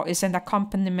Austria, or is an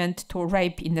accompaniment to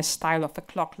rape in the style of a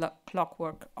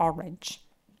Clockwork Orange.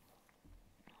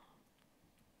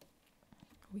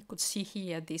 We could see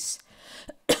here this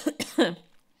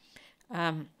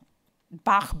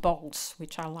Bach balls,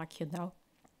 which are like, you know,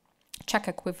 Czech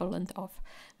equivalent of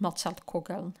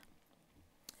Mozartkugel.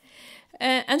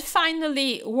 And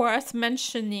finally, worth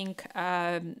mentioning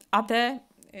other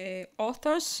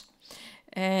authors.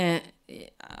 I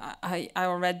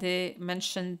already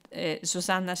mentioned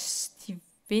Zuzana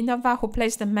Stivinova, who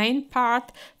plays the main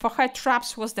part. For her,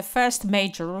 Traps was the first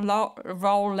major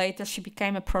role. Later, she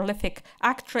became a prolific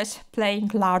actress,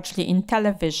 playing largely in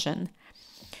television.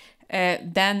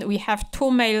 Then we have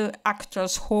two male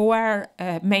actors who were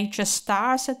major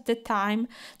stars at the time.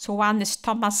 So one is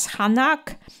Thomas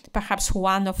Hanak, perhaps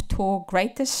one of two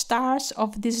greatest stars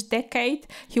of this decade.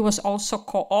 He was also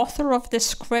co-author of the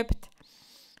script.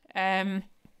 I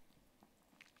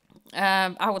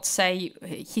would say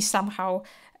he somehow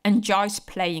enjoys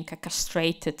playing a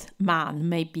castrated man,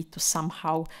 maybe to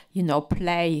somehow, you know,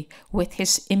 play with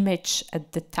his image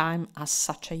at the time as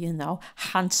such a, you know,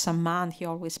 handsome man. He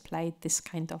always played this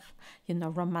kind of, you know,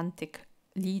 romantic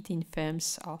lead in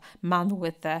films, or man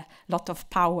with a lot of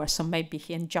power. So maybe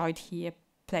he enjoyed here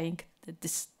playing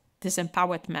this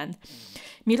empowered man.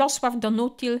 Mirosław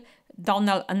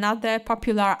Donnell, another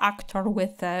popular actor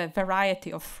with a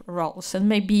variety of roles, and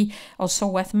maybe also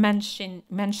worth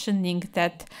mentioning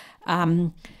that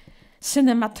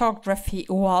cinematography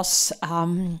was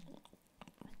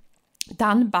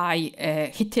done by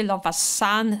Chytilova's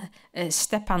son,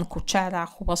 Stepan Kuchera,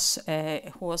 who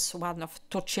was one of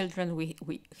two children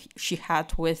she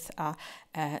had with a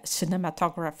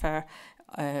cinematographer,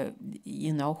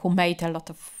 you know, who made a lot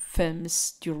of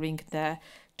films during the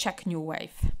Czech New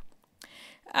Wave.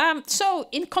 So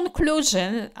in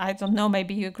conclusion, I don't know,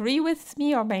 maybe you agree with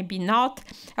me or maybe not.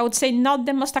 I would say not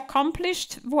the most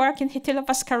accomplished work in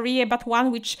Chytilová's career, but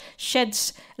one which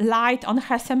sheds light on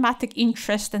her thematic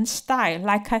interest and style,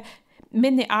 like a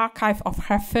mini archive of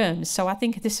her films. So I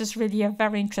think this is really a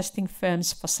very interesting film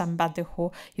for somebody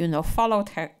who, you know, followed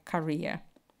her career.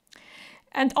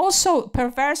 And also,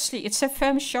 perversely, it's a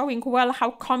film showing well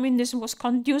how communism was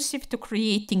conducive to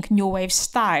creating new wave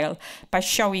style by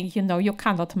showing, you know, you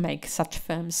cannot make such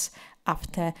films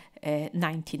after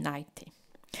 1990.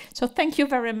 So thank you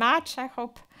very much. I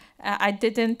hope I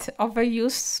didn't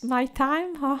overuse my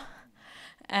time. Huh?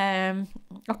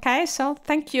 Okay, so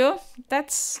thank you.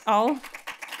 That's all.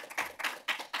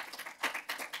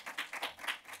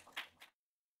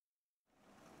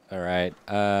 All right.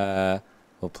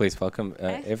 Well, please welcome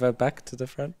Ewa back to the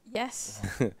front. Yes.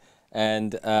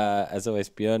 And as always,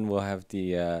 Björn will have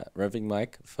the roving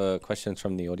mic for questions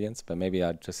from the audience, but maybe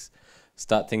I'll just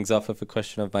start things off with a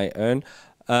question of my own.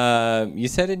 You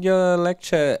said in your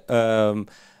lecture,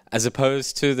 as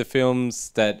opposed to the films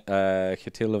that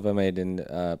Chytilova made in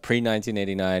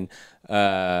pre-1989,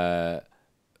 her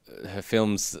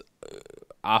films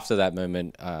after that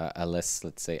moment are less,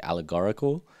 let's say,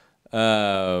 allegorical.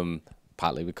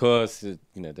 Partly because you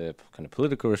know the kind of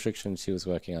political restrictions she was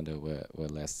working under were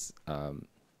less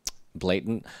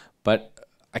blatant, but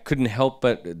I couldn't help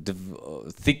but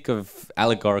think of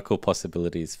allegorical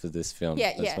possibilities for this film.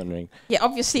 Yeah, I was wondering. Yeah,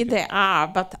 obviously there are,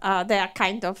 but they are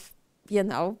kind of, you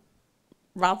know,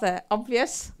 rather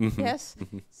obvious. Yes.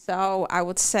 So I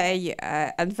would say,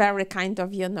 and very kind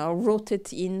of, you know,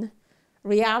 rooted in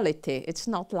reality. It's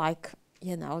not like,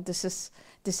 you know, this is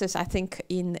I think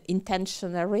in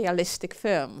intention a realistic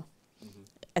film.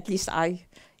 At least I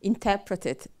interpret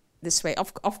it this way.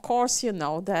 Of course, you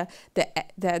know, the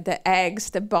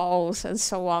eggs, the balls, and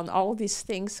so on. All these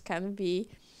things can be,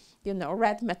 you know,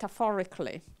 read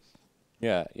metaphorically.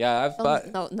 Yeah, yeah.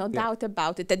 No doubt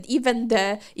about it. And even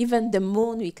the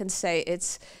moon, we can say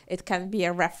it can be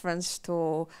a reference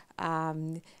to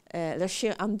Le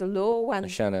Chien Andalou when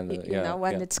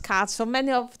when it's cut. So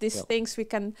many of these things we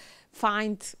can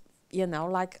find, you know,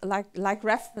 like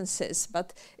references,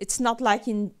 but it's not like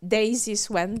in Daisies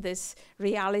when this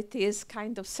reality is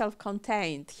kind of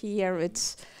self-contained. Here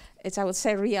it's I would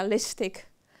say realistic,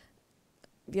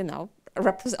 you know,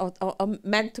 or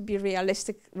meant to be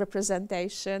realistic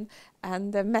representation,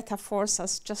 and the metaphors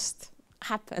has just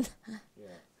happen.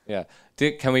 Yeah.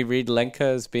 Can we read Lenka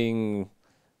as being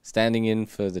standing in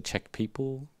for the Czech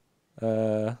people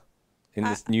in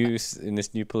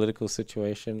this new political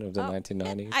situation of the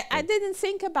 1990s? I didn't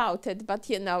think about it, but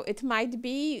you know, it might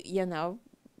be, you know,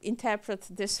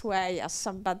 interpreted this way as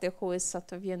somebody who is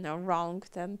sort of, you know,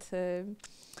 wronged and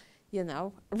you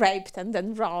know, raped and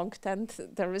then wronged, and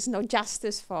there is no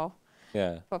justice for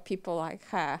people like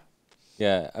her.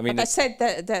 Yeah, I mean, but I said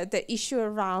the issue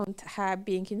around her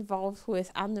being involved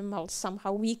with animals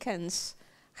somehow weakens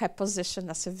her position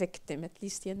as a victim, at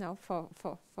least, you know, for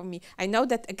me. I know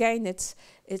that again, it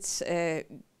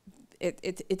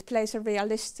plays a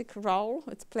realistic role.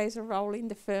 It plays a role in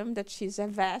the film that she's a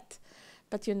vet,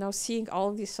 but you know, seeing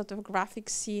all these sort of graphic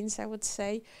scenes, I would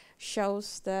say,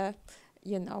 shows the,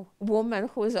 you know, woman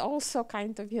who is also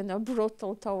kind of, you know,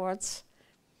 brutal towards,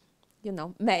 you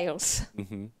know, males.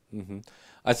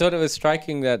 I thought it was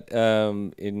striking that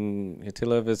in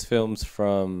Chytilova's films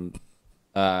from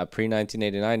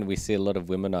pre-1989, we see a lot of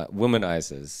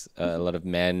womanizers, a lot of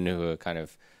men who are kind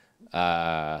of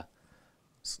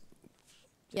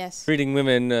treating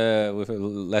women with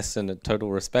less than a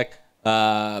total respect,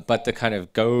 but to kind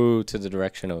of go to the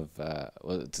direction of,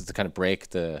 to kind of break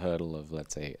the hurdle of,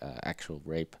 let's say, actual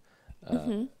rape,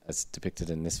 as depicted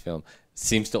in this film,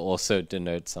 seems to also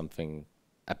denote something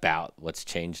about what's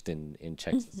changed in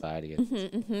Czech society.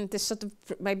 This sort of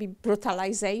maybe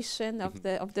brutalization of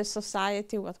the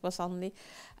society, what was only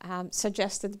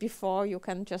suggested before, you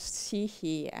can just see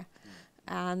here.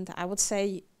 And I would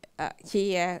say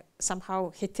here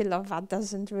somehow Chytilova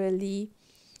doesn't really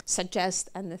suggest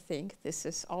anything. This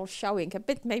is all showing a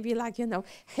bit maybe like, you know,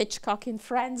 Hitchcock in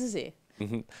Frenzy.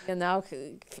 You know,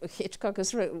 Hitchcock was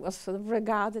sort of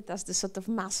regarded as the sort of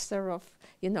master of,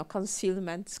 you know,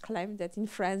 concealment. It's claimed that in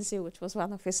Frenzy, which was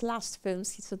one of his last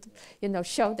films, he sort of, you know,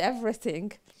 showed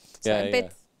everything. So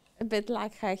a bit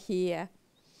like her here.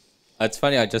 It's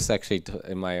funny, I just actually,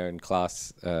 in my own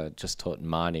class, just taught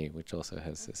Mani, which also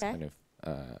has this kind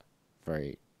of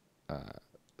very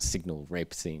signal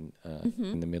rape scene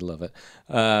in the middle of it.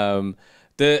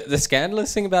 The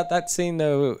scandalous thing about that scene,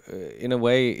 though, in a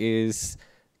way, is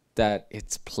that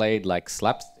it's played like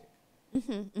slapstick,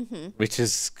 which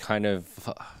is kind of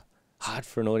hard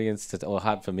for an audience to, or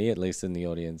hard for me at least in the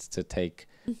audience to take.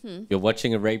 You're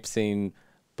watching a rape scene,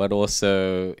 but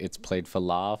also it's played for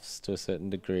laughs to a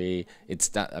certain degree. It's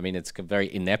that, I mean, it's a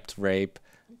very inept rape.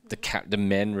 The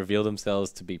men reveal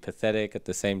themselves to be pathetic at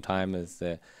the same time as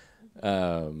the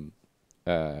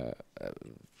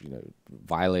you know,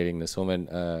 violating this woman.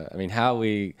 I mean, how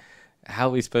we how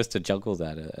are we supposed to juggle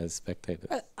that as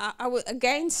spectators? I would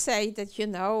again say that, you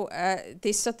know,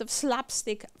 this sort of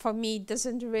slapstick for me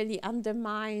doesn't really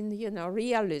undermine, you know,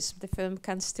 realism. The film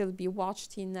can still be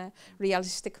watched in a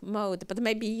realistic mode, but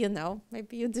maybe, you know,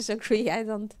 maybe you disagree. I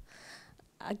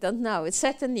don't know. It's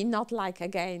certainly not like,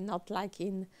 again, not like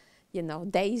in, you know,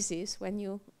 Daisies, when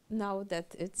you know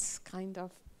that it's kind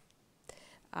of,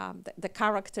 the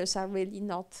characters are really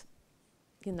not,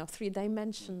 you know,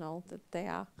 three-dimensional, that they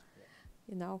are,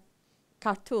 you know,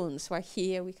 cartoons, where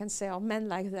here we can say, oh, men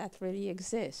like that really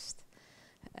exist.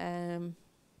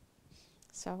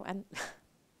 So,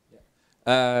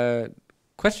 and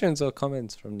questions or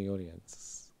comments from the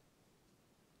audience?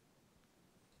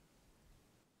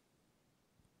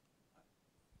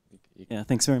 Yeah,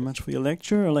 thanks very much for your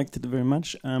lecture. I liked it very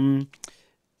much.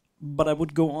 But I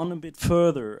would go on a bit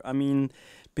further. I mean,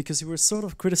 because you were sort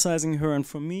of criticizing her, and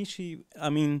for me,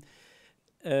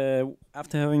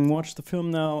 after having watched the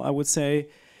film now, I would say,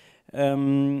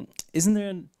 isn't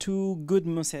there two good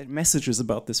messages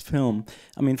about this film?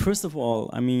 I mean, first of all,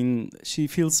 I mean, she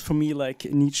feels for me like a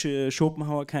Nietzsche,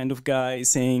 Schopenhauer kind of guy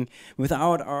saying,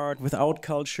 without art, without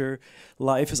culture,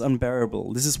 life is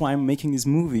unbearable. This is why I'm making this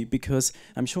movie, because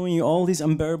I'm showing you all these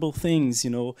unbearable things, you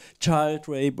know, child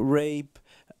rape,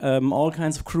 all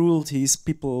kinds of cruelties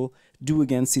people do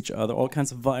against each other, all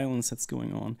kinds of violence that's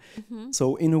going on.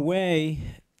 So in a way,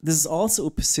 this is also a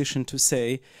position to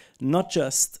say, not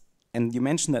just, and you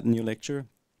mentioned that in your lecture,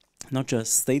 not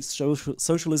just state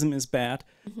socialism is bad,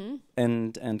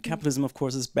 and capitalism, of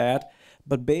course, is bad,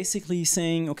 but basically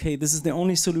saying, okay, this is the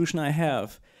only solution I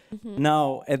have.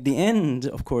 Now, at the end,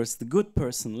 of course, the good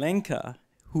person, Lenka,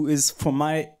 who is, from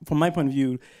my point of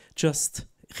view, just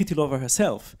Chytilova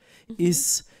herself,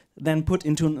 is then put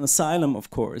into an asylum, of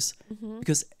course,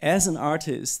 because as an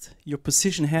artist, your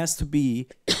position has to be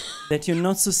that you're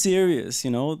not so serious,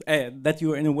 you know, that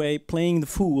you're in a way playing the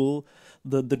fool,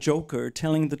 the joker,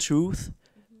 telling the truth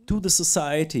to the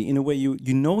society. In a way,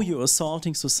 you know you're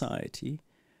assaulting society,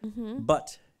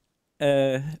 but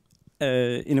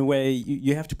in a way,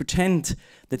 you have to pretend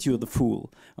that you're the fool,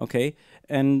 okay?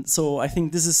 And so I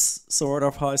think this is sort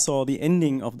of how I saw the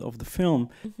ending of the film.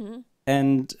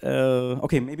 And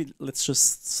okay, maybe let's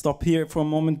just stop here for a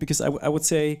moment, because I would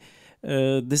say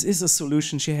this is a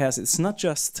solution she has. It's not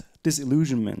just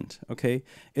disillusionment, okay?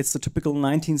 It's the typical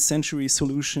 19th century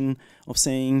solution of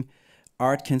saying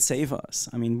art can save us.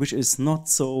 I mean, which is not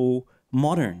so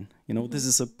modern, you know? This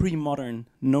is a pre-modern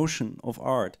notion of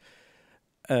art.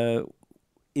 In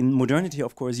modernity,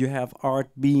 of course, you have art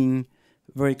being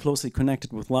very closely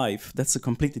connected with life. That's a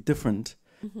completely different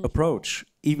approach,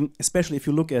 even especially if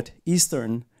you look at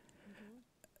Eastern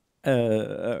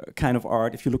kind of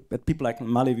art. If you look at people like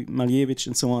Malevich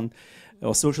and so on,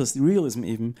 or socialist realism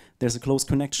even, there's a close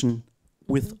connection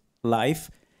with life.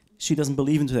 She doesn't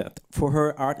believe into that. For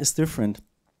her, art is different.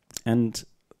 And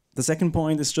the second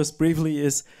point is just briefly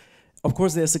is, of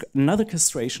course, there's another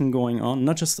castration going on,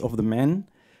 not just of the men,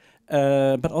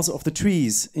 but also of the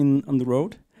trees on the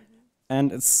road.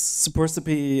 And it's supposed to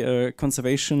be a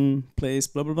conservation place,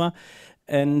 blah, blah, blah.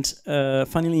 And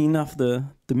funnily enough, the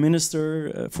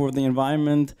minister for the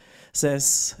environment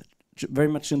says very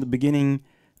much in the beginning,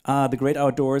 the great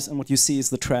outdoors, and what you see is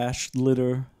the trash, the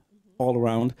litter, all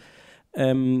around.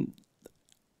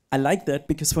 I like that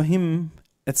because for him,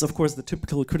 it's of course the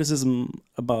typical criticism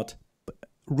about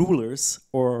rulers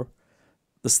or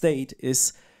the state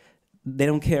is they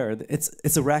don't care.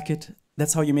 It's a racket.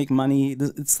 That's how you make money.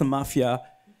 It's the mafia.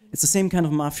 It's the same kind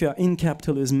of mafia in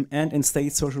capitalism and in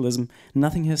state socialism.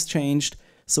 Nothing has changed.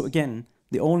 So again,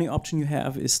 the only option you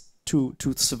have is to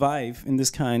survive in this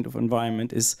kind of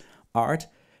environment is art.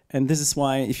 And this is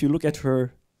why if you look at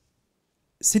her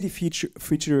city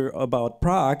feature about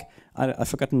Prague, I've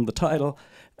forgotten the title,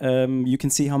 you can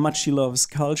see how much she loves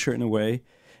culture in a way,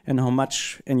 and how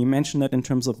much, and you mentioned that in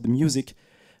terms of the music,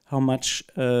 how much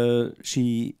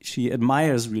she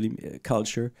admires really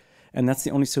culture. And that's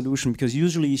the only solution, because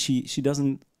usually she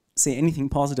doesn't say anything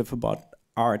positive about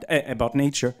art, about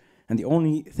nature. And the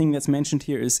only thing that's mentioned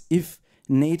here is if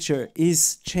nature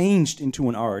is changed into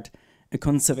an art, a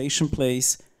conservation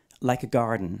place like a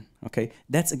garden. Okay,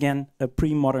 that's again a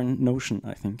pre-modern notion,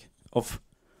 I think, of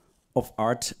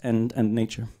art and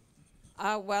nature.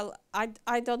 Well,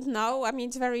 I don't know. I mean,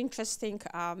 it's very interesting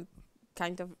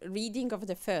kind of reading of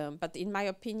the film, but in my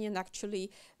opinion,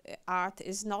 actually, art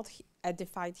is not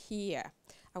edified here.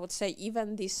 I would say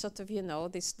even this sort of, you know,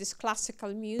 this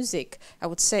classical music, I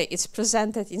would say it's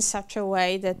presented in such a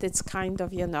way that it's kind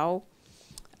of, you know,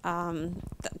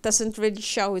 doesn't really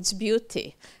show its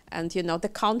beauty. And, you know, the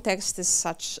context is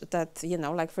such that, you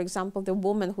know, like, for example, the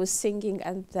woman who's singing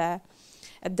at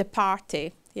the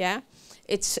party, yeah?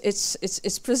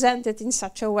 It's presented in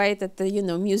such a way that the, you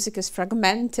know, music is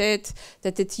fragmented,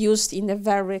 that it's used in a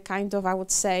very kind of, I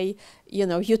would say, you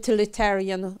know,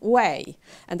 utilitarian way.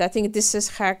 And I think this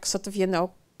is her sort of, you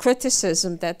know,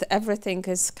 criticism, that everything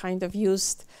is kind of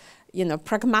used, you know,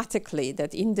 pragmatically,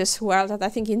 that in this world, that I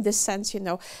think in this sense, you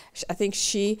know, I think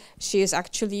she is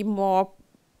actually more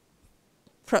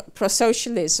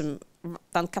pro-socialism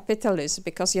than capitalism,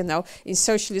 because, you know, in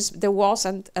socialism there was,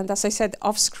 and as I said,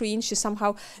 off screen, she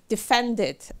somehow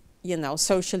defended, you know,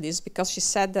 socialism, because she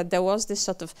said that there was this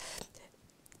sort of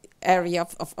area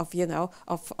of you know,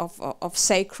 of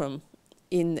sacrum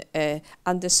in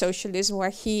under socialism,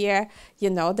 where here, you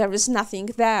know, there is nothing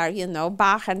there, you know,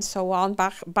 Bach and so on.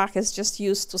 Bach is just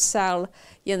used to sell,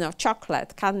 you know,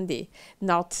 chocolate, candy,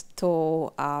 not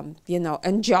to, you know,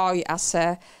 enjoy as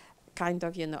a kind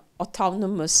of, you know,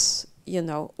 autonomous, you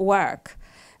know, work.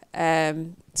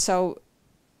 So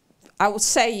I would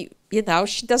say, you know,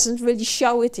 she doesn't really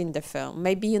show it in the film.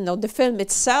 Maybe, you know, the film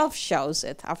itself shows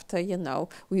it after, you know,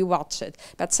 we watch it.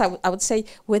 But so I would say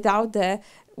without the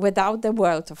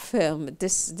world of film,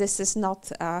 this is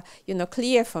not, you know,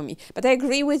 clear for me. But I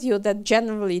agree with you that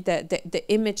generally the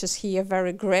image is here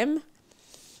very grim.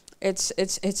 It's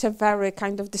a very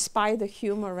kind of, despite the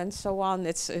humor and so on,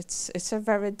 it's a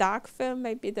very dark film,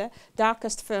 maybe the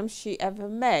darkest film she ever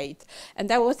made.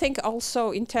 And I would think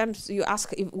also in terms, you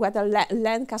ask whether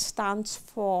Lenka stands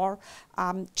for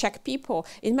Czech people.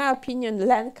 In my opinion,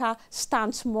 Lenka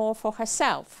stands more for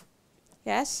herself.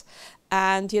 Yes,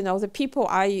 and, you know, the people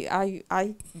I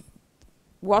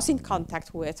was in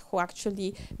contact with, who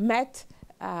actually met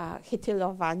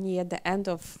Chytilová near the end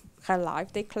of her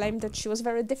life, they claimed that she was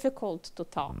very difficult to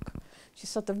talk. She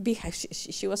sort of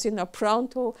she was, you know, prone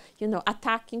to, you know,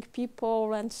 attacking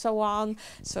people and so on.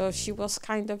 So she was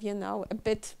kind of, you know, a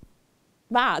bit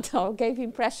mad, or gave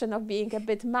impression of being a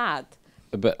bit mad.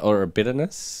 Or a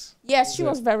bitterness? Yes, she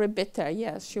was very bitter.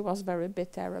 Yes, she was very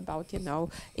bitter about, you know,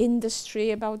 industry,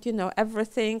 about, you know,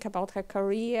 everything, about her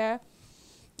career.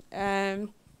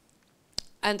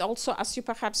 And also, as you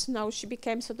perhaps know, she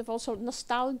became sort of also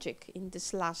nostalgic in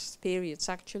this last periods.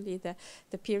 Actually,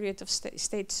 the period of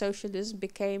state socialism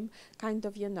became kind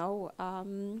of, you know,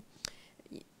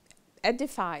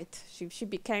 edified. She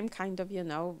became kind of, you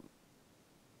know,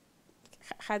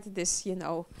 had this, you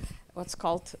know, what's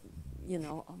called, you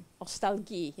know,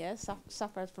 nostalgie, yes,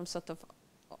 suffered from sort of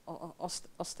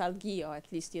nostalgia, or at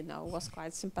least, you know, was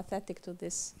quite sympathetic to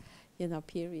this, you know,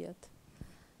 period.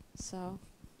 So.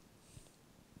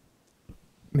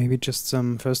 Maybe just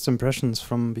some first impressions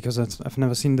from, because I've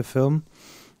never seen the film,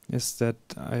 is that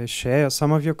I share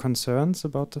some of your concerns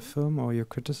about the film or your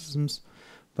criticisms,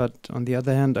 but on the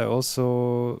other hand, I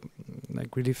also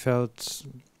like really felt,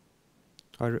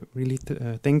 I really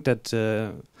think that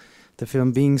the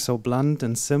film being so blunt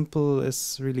and simple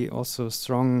is really also a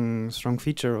strong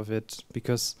feature of it,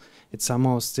 because it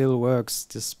somehow still works,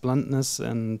 this bluntness,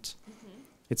 and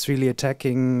it's really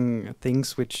attacking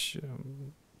things which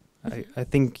I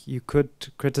think you could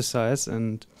criticize,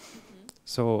 and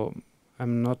so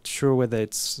I'm not sure whether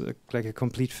it's like a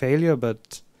complete failure,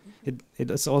 but it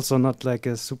is also not like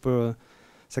a super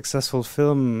successful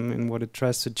film in what it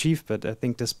tries to achieve. But I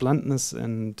think this bluntness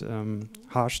and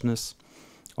harshness,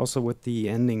 also with the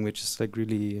ending, which is like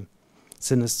really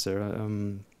sinister,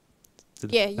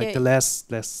 the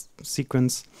last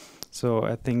sequence. So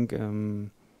I think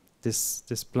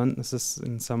this bluntness is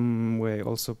in some way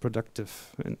also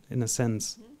productive in a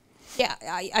sense. Yeah,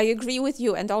 I agree with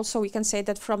you, and also we can say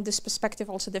that from this perspective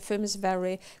also the film is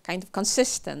very kind of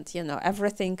consistent, you know,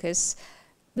 everything is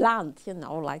blunt, you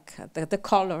know, like the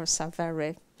colors are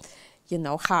very, you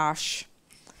know, harsh,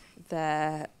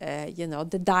 you know,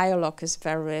 the dialogue is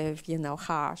very, you know,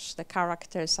 harsh, the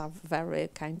characters are very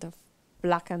kind of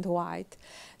black and white.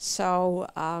 So,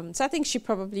 so I think she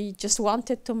probably just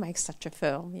wanted to make such a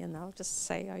film, you know, just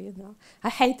say, oh, you know, I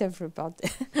hate everybody.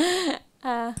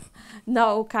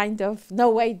 No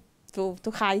way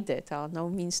to hide it, or no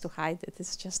means to hide it.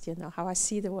 It's just, you know, how I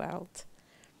see the world.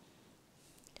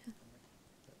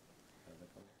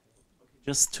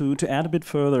 Just to add a bit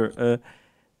further,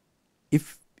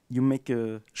 if you make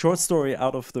a short story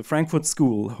out of the Frankfurt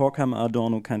School, Horkheimer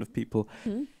Adorno kind of people,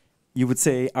 you would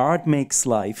say art makes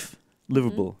life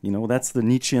livable. You know, that's the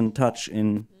Nietzschean touch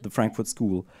in the Frankfurt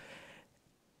School.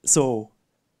 So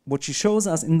what she shows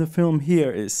us in the film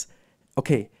here is,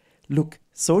 okay, look,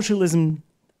 socialism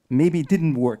maybe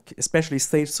didn't work, especially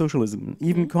state socialism.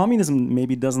 Even communism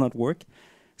maybe does not work.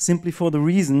 simply for the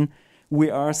reason we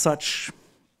are such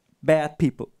bad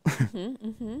people.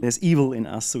 There's evil in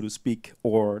us, so to speak,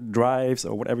 or drives,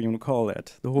 or whatever you want to call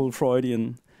that, the whole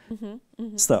Freudian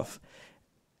stuff.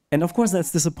 And of course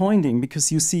that's disappointing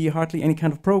because you see hardly any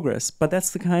kind of progress, but that's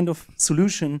the kind of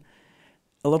solution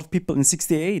a lot of people in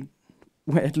 '68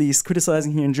 were at least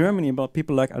criticizing here in Germany about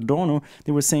people like Adorno.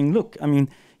 They were saying, look, I mean,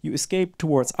 you escape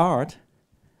towards art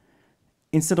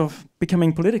instead of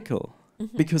becoming political,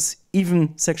 because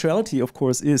even sexuality, of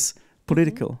course, is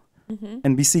political.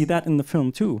 And we see that in the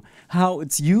film too, how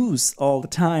it's used all the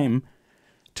time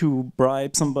to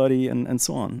bribe somebody and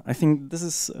so on. I think this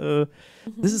is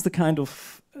the kind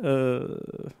of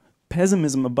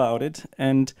pessimism about it,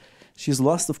 and she's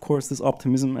lost, of course, this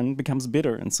optimism and becomes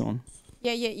bitter and so on.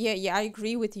 Yeah, I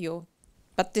agree with you.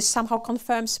 But this somehow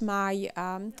confirms my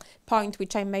point,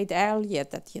 which I made earlier,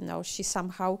 that, you know, she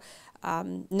somehow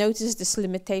noticed this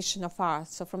limitation of art.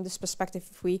 So from this perspective,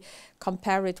 if we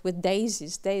compare it with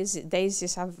daisies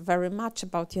are very much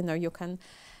about, you know, you can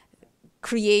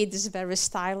create this very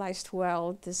stylized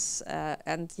world, this,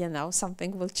 and, you know,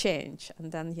 something will change.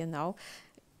 And then, you know,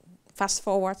 fast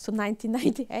forward to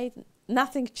 1998,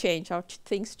 nothing changed, or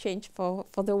things changed for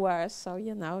the worse. So,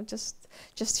 you know,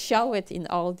 just show it in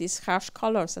all these harsh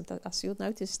colors, and as you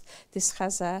noticed, this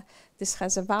has a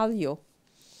value.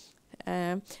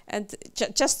 And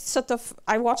just sort of,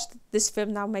 I watched this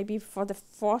film now maybe for the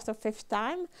 4th or 5th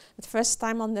time. The first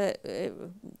time on the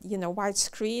you know,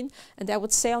 widescreen, and I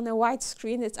would say on a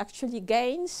widescreen it actually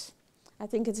gains. I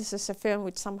think this is a film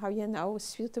which somehow, you know, is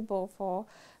suitable for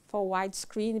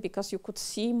widescreen, because you could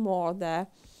see more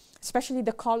especially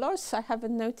the colors. I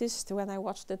haven't noticed when I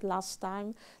watched it last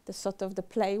time, the sort of the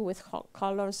play with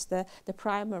colors, the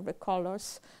primary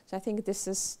colors. So I think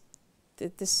this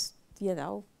you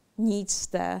know, needs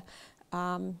the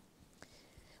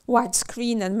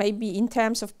widescreen, and maybe in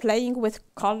terms of playing with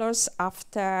colors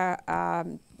after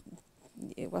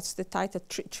what's the title?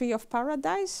 Tree of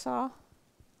Paradise, or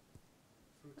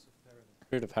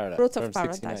Fruit of Paradise. Fruit of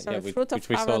Paradise. Sorry, yeah, Fruit of which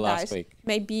we saw last week.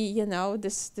 Maybe, you know,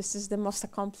 this is the most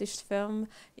accomplished film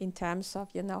in terms of,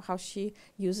 you know, how she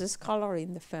uses color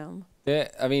in the film.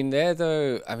 I mean,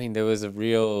 there was a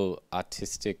real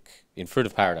artistic, in Fruit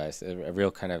of Paradise, a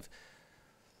real kind of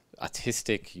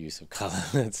artistic use of color,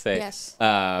 let's say, yes.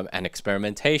 And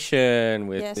experimentation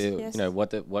with yes, you know,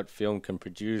 what film can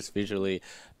produce visually,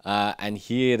 and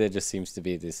here there just seems to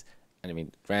be this. And I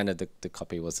mean, granted, the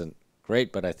copy wasn't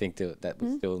great, but I think that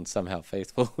was still somehow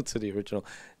faithful to the original.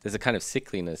 There's a kind of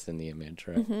sickliness in the image,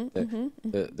 right?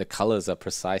 The colors are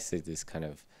precisely this kind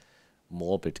of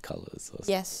morbid colors. Or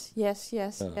yes.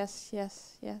 Okay.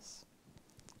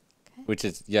 Which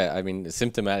is, yeah, I mean,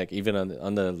 symptomatic even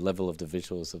on the level of the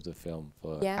visuals of the film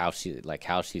for how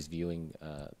she's viewing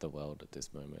the world at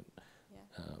this moment.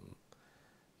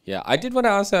 Yeah, I did want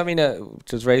to ask, I mean,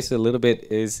 just raise it a little bit,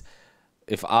 is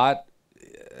if art,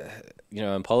 you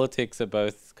know, and politics are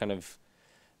both kind of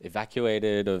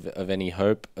evacuated of any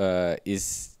hope,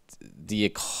 is the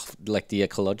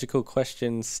ecological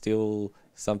question still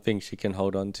something she can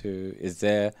hold on to? Is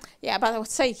there? Yeah, but I would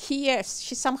say here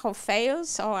she somehow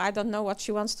fails, or I don't know what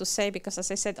she wants to say, because as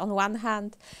I said, on one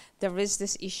hand, there is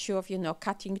this issue of, you know,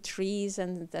 cutting trees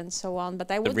and so on,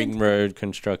 but I wouldn't... The ring road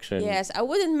construction. Yes, I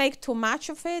wouldn't make too much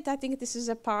of it. I think this is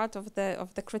a part of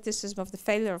the criticism of the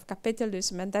failure of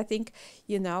capitalism, and I think,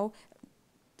 you know,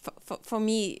 for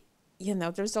me, you know,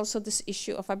 there's also this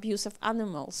issue of abuse of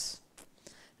animals.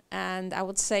 And I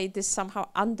would say this somehow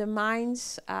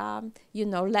undermines, you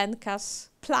know, Lenka's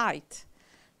plight,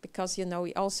 because, you know,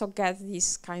 we also get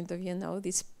these kind of, you know,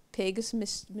 these pigs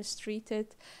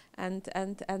mistreated and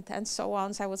so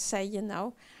on. So I would say, you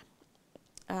know,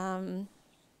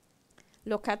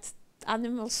 look at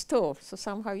animals too. So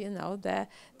somehow, you know,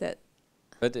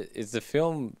 But is the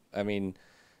film? I mean,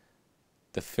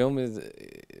 the film is.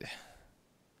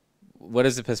 What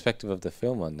is the perspective of the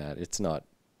film on that? It's not.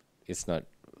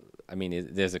 I mean,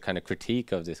 there's a kind of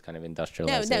critique of this kind of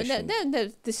industrialization. No.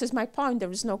 This is my point.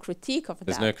 There is no critique of that.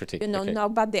 There's no critique. You know, okay.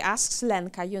 Nobody asks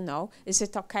Lenka, you know, is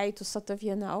it okay to sort of,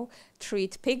 you know,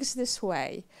 treat pigs this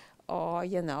way? Or,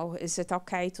 you know, is it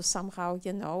okay to somehow,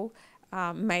 you know,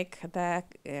 make the,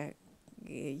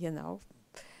 you know,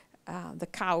 the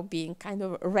cow being kind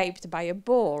of raped by a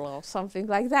bull or something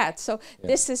like that? So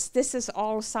this is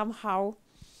all somehow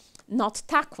not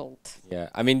tackled. Yeah,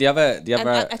 I mean the other.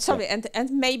 Sorry,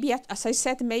 and maybe, as I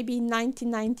said, maybe in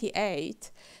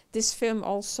 1998, this film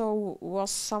also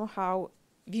was somehow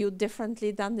viewed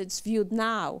differently than it's viewed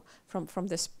now from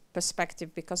this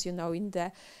perspective, because, you know, in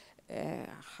the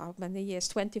how many years,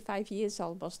 25 years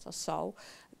almost or so,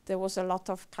 there was a lot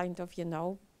of kind of, you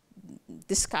know,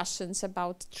 discussions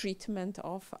about treatment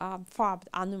of farmed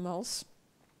animals.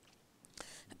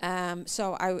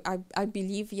 So I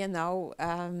believe, you know,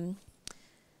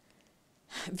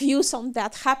 views on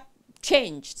that have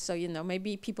changed. So, you know,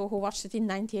 maybe people who watched it in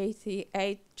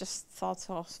 1988 just thought,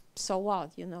 oh, so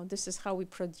what, you know, this is how we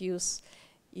produce,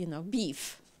 you know,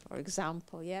 beef, for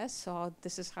example, yes? So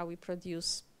this is how we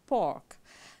produce pork.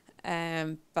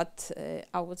 But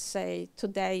I would say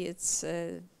today it's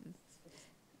the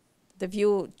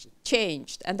view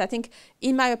changed, and I think,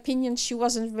 in my opinion, she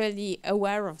wasn't really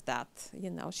aware of that. You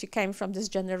know, she came from this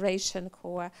generation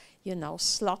who were, you know,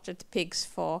 slaughtered pigs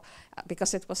for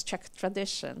because it was Czech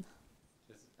tradition.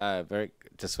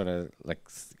 Just want to like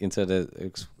insert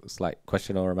a slight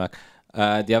question or remark.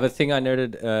 The other thing I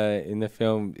noted in the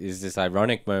film is this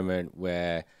ironic moment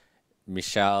where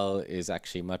Michelle is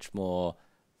actually much more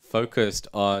focused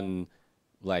on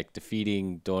like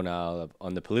defeating Dornall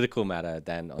on the political matter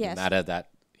than on the matter that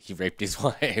he raped his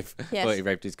wife or he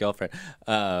raped his girlfriend,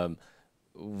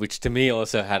 which to me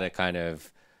also had a kind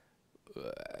of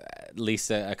at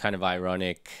least a kind of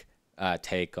ironic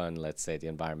take on, let's say, the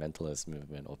environmentalist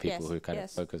movement or people who kind of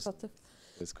focus on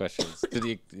these questions.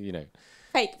 You know,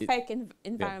 fake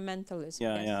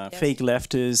environmentalism. Fake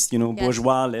leftist, you know,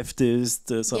 bourgeois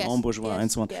leftist, salon bourgeois,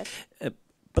 and so on.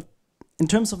 But in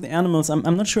terms of the animals,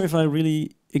 I'm not sure if I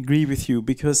really agree with you,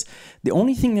 because the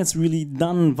only thing that's really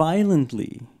done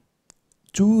violently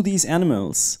to these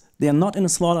animals, they are not in a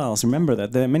slaughterhouse. Remember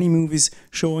that. There are many movies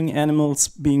showing animals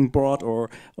being brought, or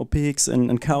pigs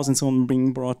and cows and so on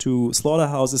being brought to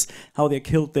slaughterhouses, how they're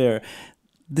killed there.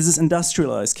 This is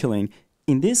industrialized killing.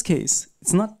 In this case,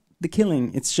 it's not the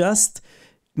killing, it's just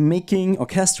making or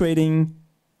castrating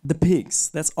the pigs.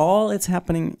 That's all that's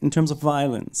happening in terms of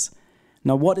violence.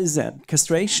 Now, what is that?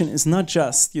 Castration is not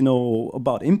just, you know,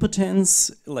 about impotence,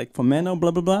 like for men or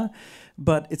blah, blah, blah,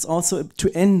 but it's also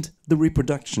to end the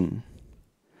reproduction.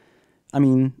 I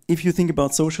mean, if you think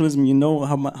about socialism, you know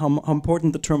how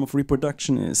important the term of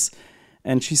reproduction is.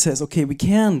 And she says, okay, we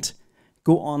can't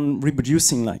go on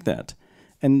reproducing like that.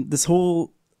 And this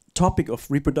whole topic of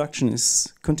reproduction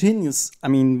is continuous. I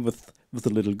mean, with the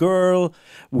little girl,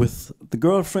 with the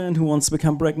girlfriend who wants to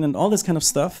become pregnant, all this kind of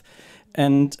stuff.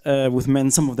 And with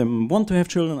men, some of them want to have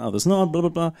children, others not, blah,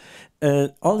 blah, blah.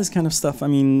 All this kind of stuff. I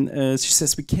mean, she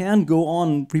says we can't go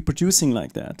on reproducing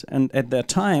like that. And at that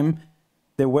time,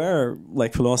 there were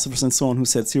like philosophers and so on who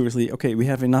said seriously, okay, we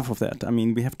have enough of that. I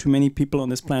mean, we have too many people on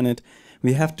this planet.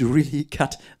 We have to really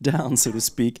cut down, so to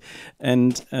speak.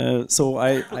 And so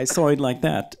I saw it like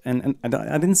that. And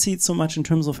I didn't see it so much in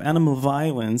terms of animal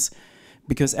violence,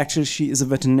 because actually she is a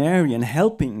veterinarian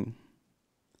helping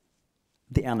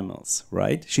the animals,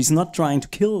 right? She's not trying to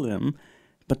kill them,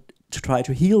 but to try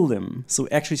to heal them. So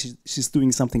actually she's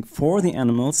doing something for the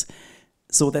animals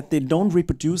so that they don't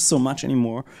reproduce so much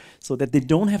anymore, so that they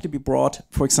don't have to be brought,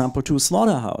 for example, to a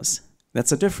slaughterhouse.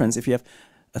 That's a difference. If you have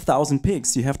 1,000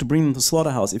 pigs, you have to bring them to the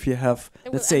slaughterhouse. If you have,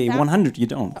 let's say, 100, you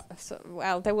don't.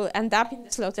 Well, they will end up in the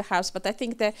slaughterhouse, but I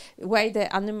think the way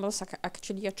the animals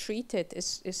actually are treated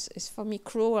is for me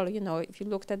cruel. You know, if you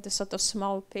looked at the sort of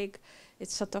small pig,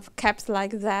 it's sort of kept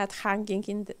like that, hanging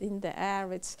in the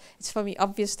air. It's for me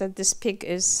obvious that this pig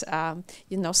is,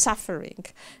 you know, suffering.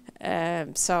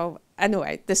 So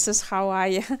anyway, this is how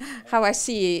I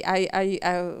see.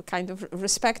 I kind of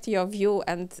respect your view,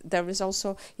 and there is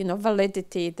also, you know,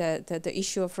 validity. The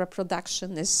issue of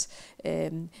reproduction is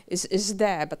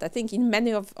there. But I think in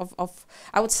many of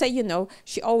I would say, you know,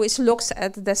 she always looks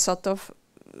at the sort of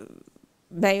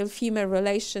male-female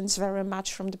relations very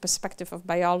much from the perspective of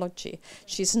biology.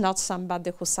 She's not somebody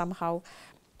who somehow,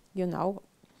 you know,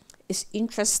 is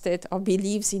interested or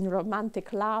believes in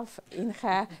romantic love in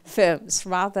her films.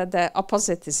 Rather, the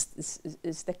opposite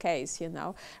is the case, you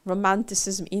know.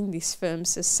 Romanticism in these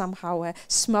films is somehow a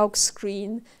smoke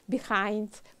screen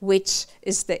behind which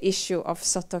is the issue of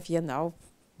sort of, you know,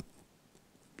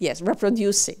 yes,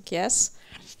 reproducing, yes?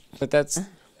 But that's...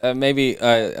 maybe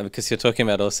because you're talking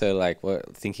about also like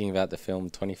thinking about the film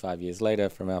 25 years later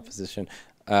from our position,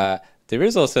 there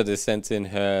is also this sense in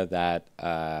her that,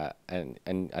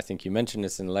 and I think you mentioned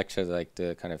this in the lecture, like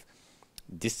the kind of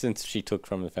distance she took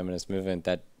from the feminist movement,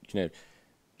 that, you know,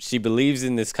 she believes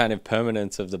in this kind of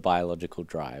permanence of the biological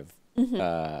drive,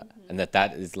 and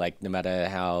that is like, no matter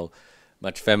how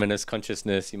much feminist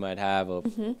consciousness you might have or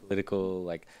political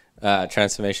like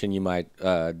transformation you might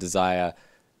desire,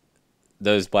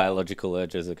 those biological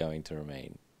urges are going to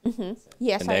remain.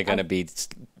 Yes, and they're going to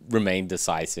remain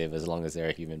decisive as long as there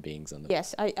are human beings on the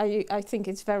Yes, I think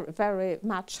it's very, very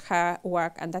much her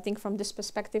work, and I think from this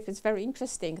perspective it's very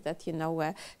interesting that, you know,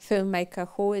 a filmmaker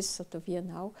who is sort of, you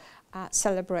know,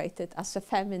 celebrated as a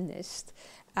feminist,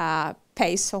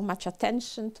 pays so much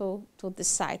attention to this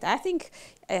side. I think,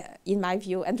 in my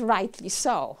view, and rightly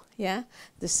so. Yeah,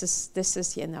 this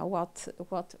is you know what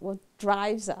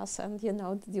drives us, and you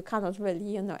know you cannot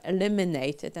really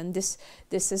eliminate it. And this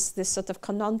is this sort of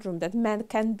conundrum that men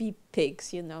can be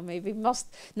pigs. You know, maybe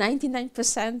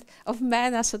 99% of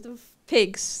men are sort of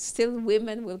pigs. Still,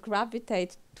 women will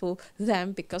gravitate to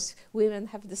them because women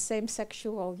have the same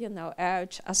sexual,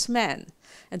 urge as men.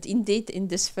 And indeed, in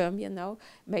this film,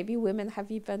 maybe women have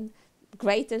even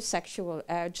greater sexual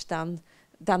urge than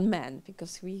men,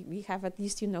 because we have at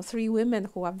least, 3 women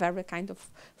who are very kind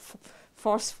of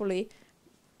forcefully,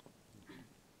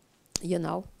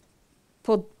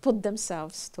 put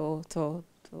themselves to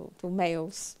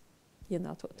males,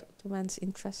 to men's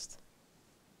interest.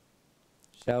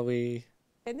 Shall we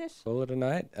finish? call it a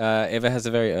night? Ewa has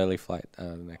a very early flight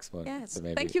the next morning. Yes, so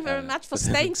maybe, thank you very much for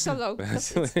staying so long.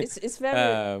 It's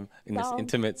very in this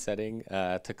intimate setting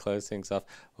to close things off.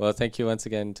 Well, thank you once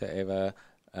again to Ewa,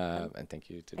 and thank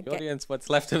you to the audience. What's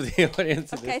left of the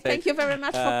audience? Okay, thank you very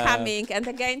much for coming, and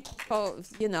again for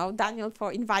Daniel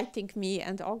for inviting me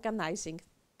and organizing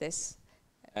this.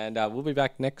 And we'll be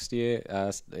back next year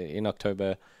in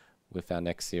October with our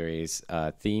next series,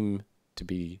 theme to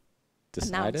be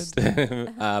decided.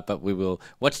 But we will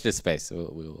watch this space. So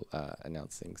we'll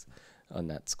announce things on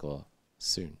that score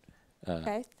soon.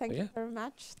 Okay, thank you very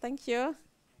much. Thank you.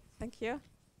 Thank you.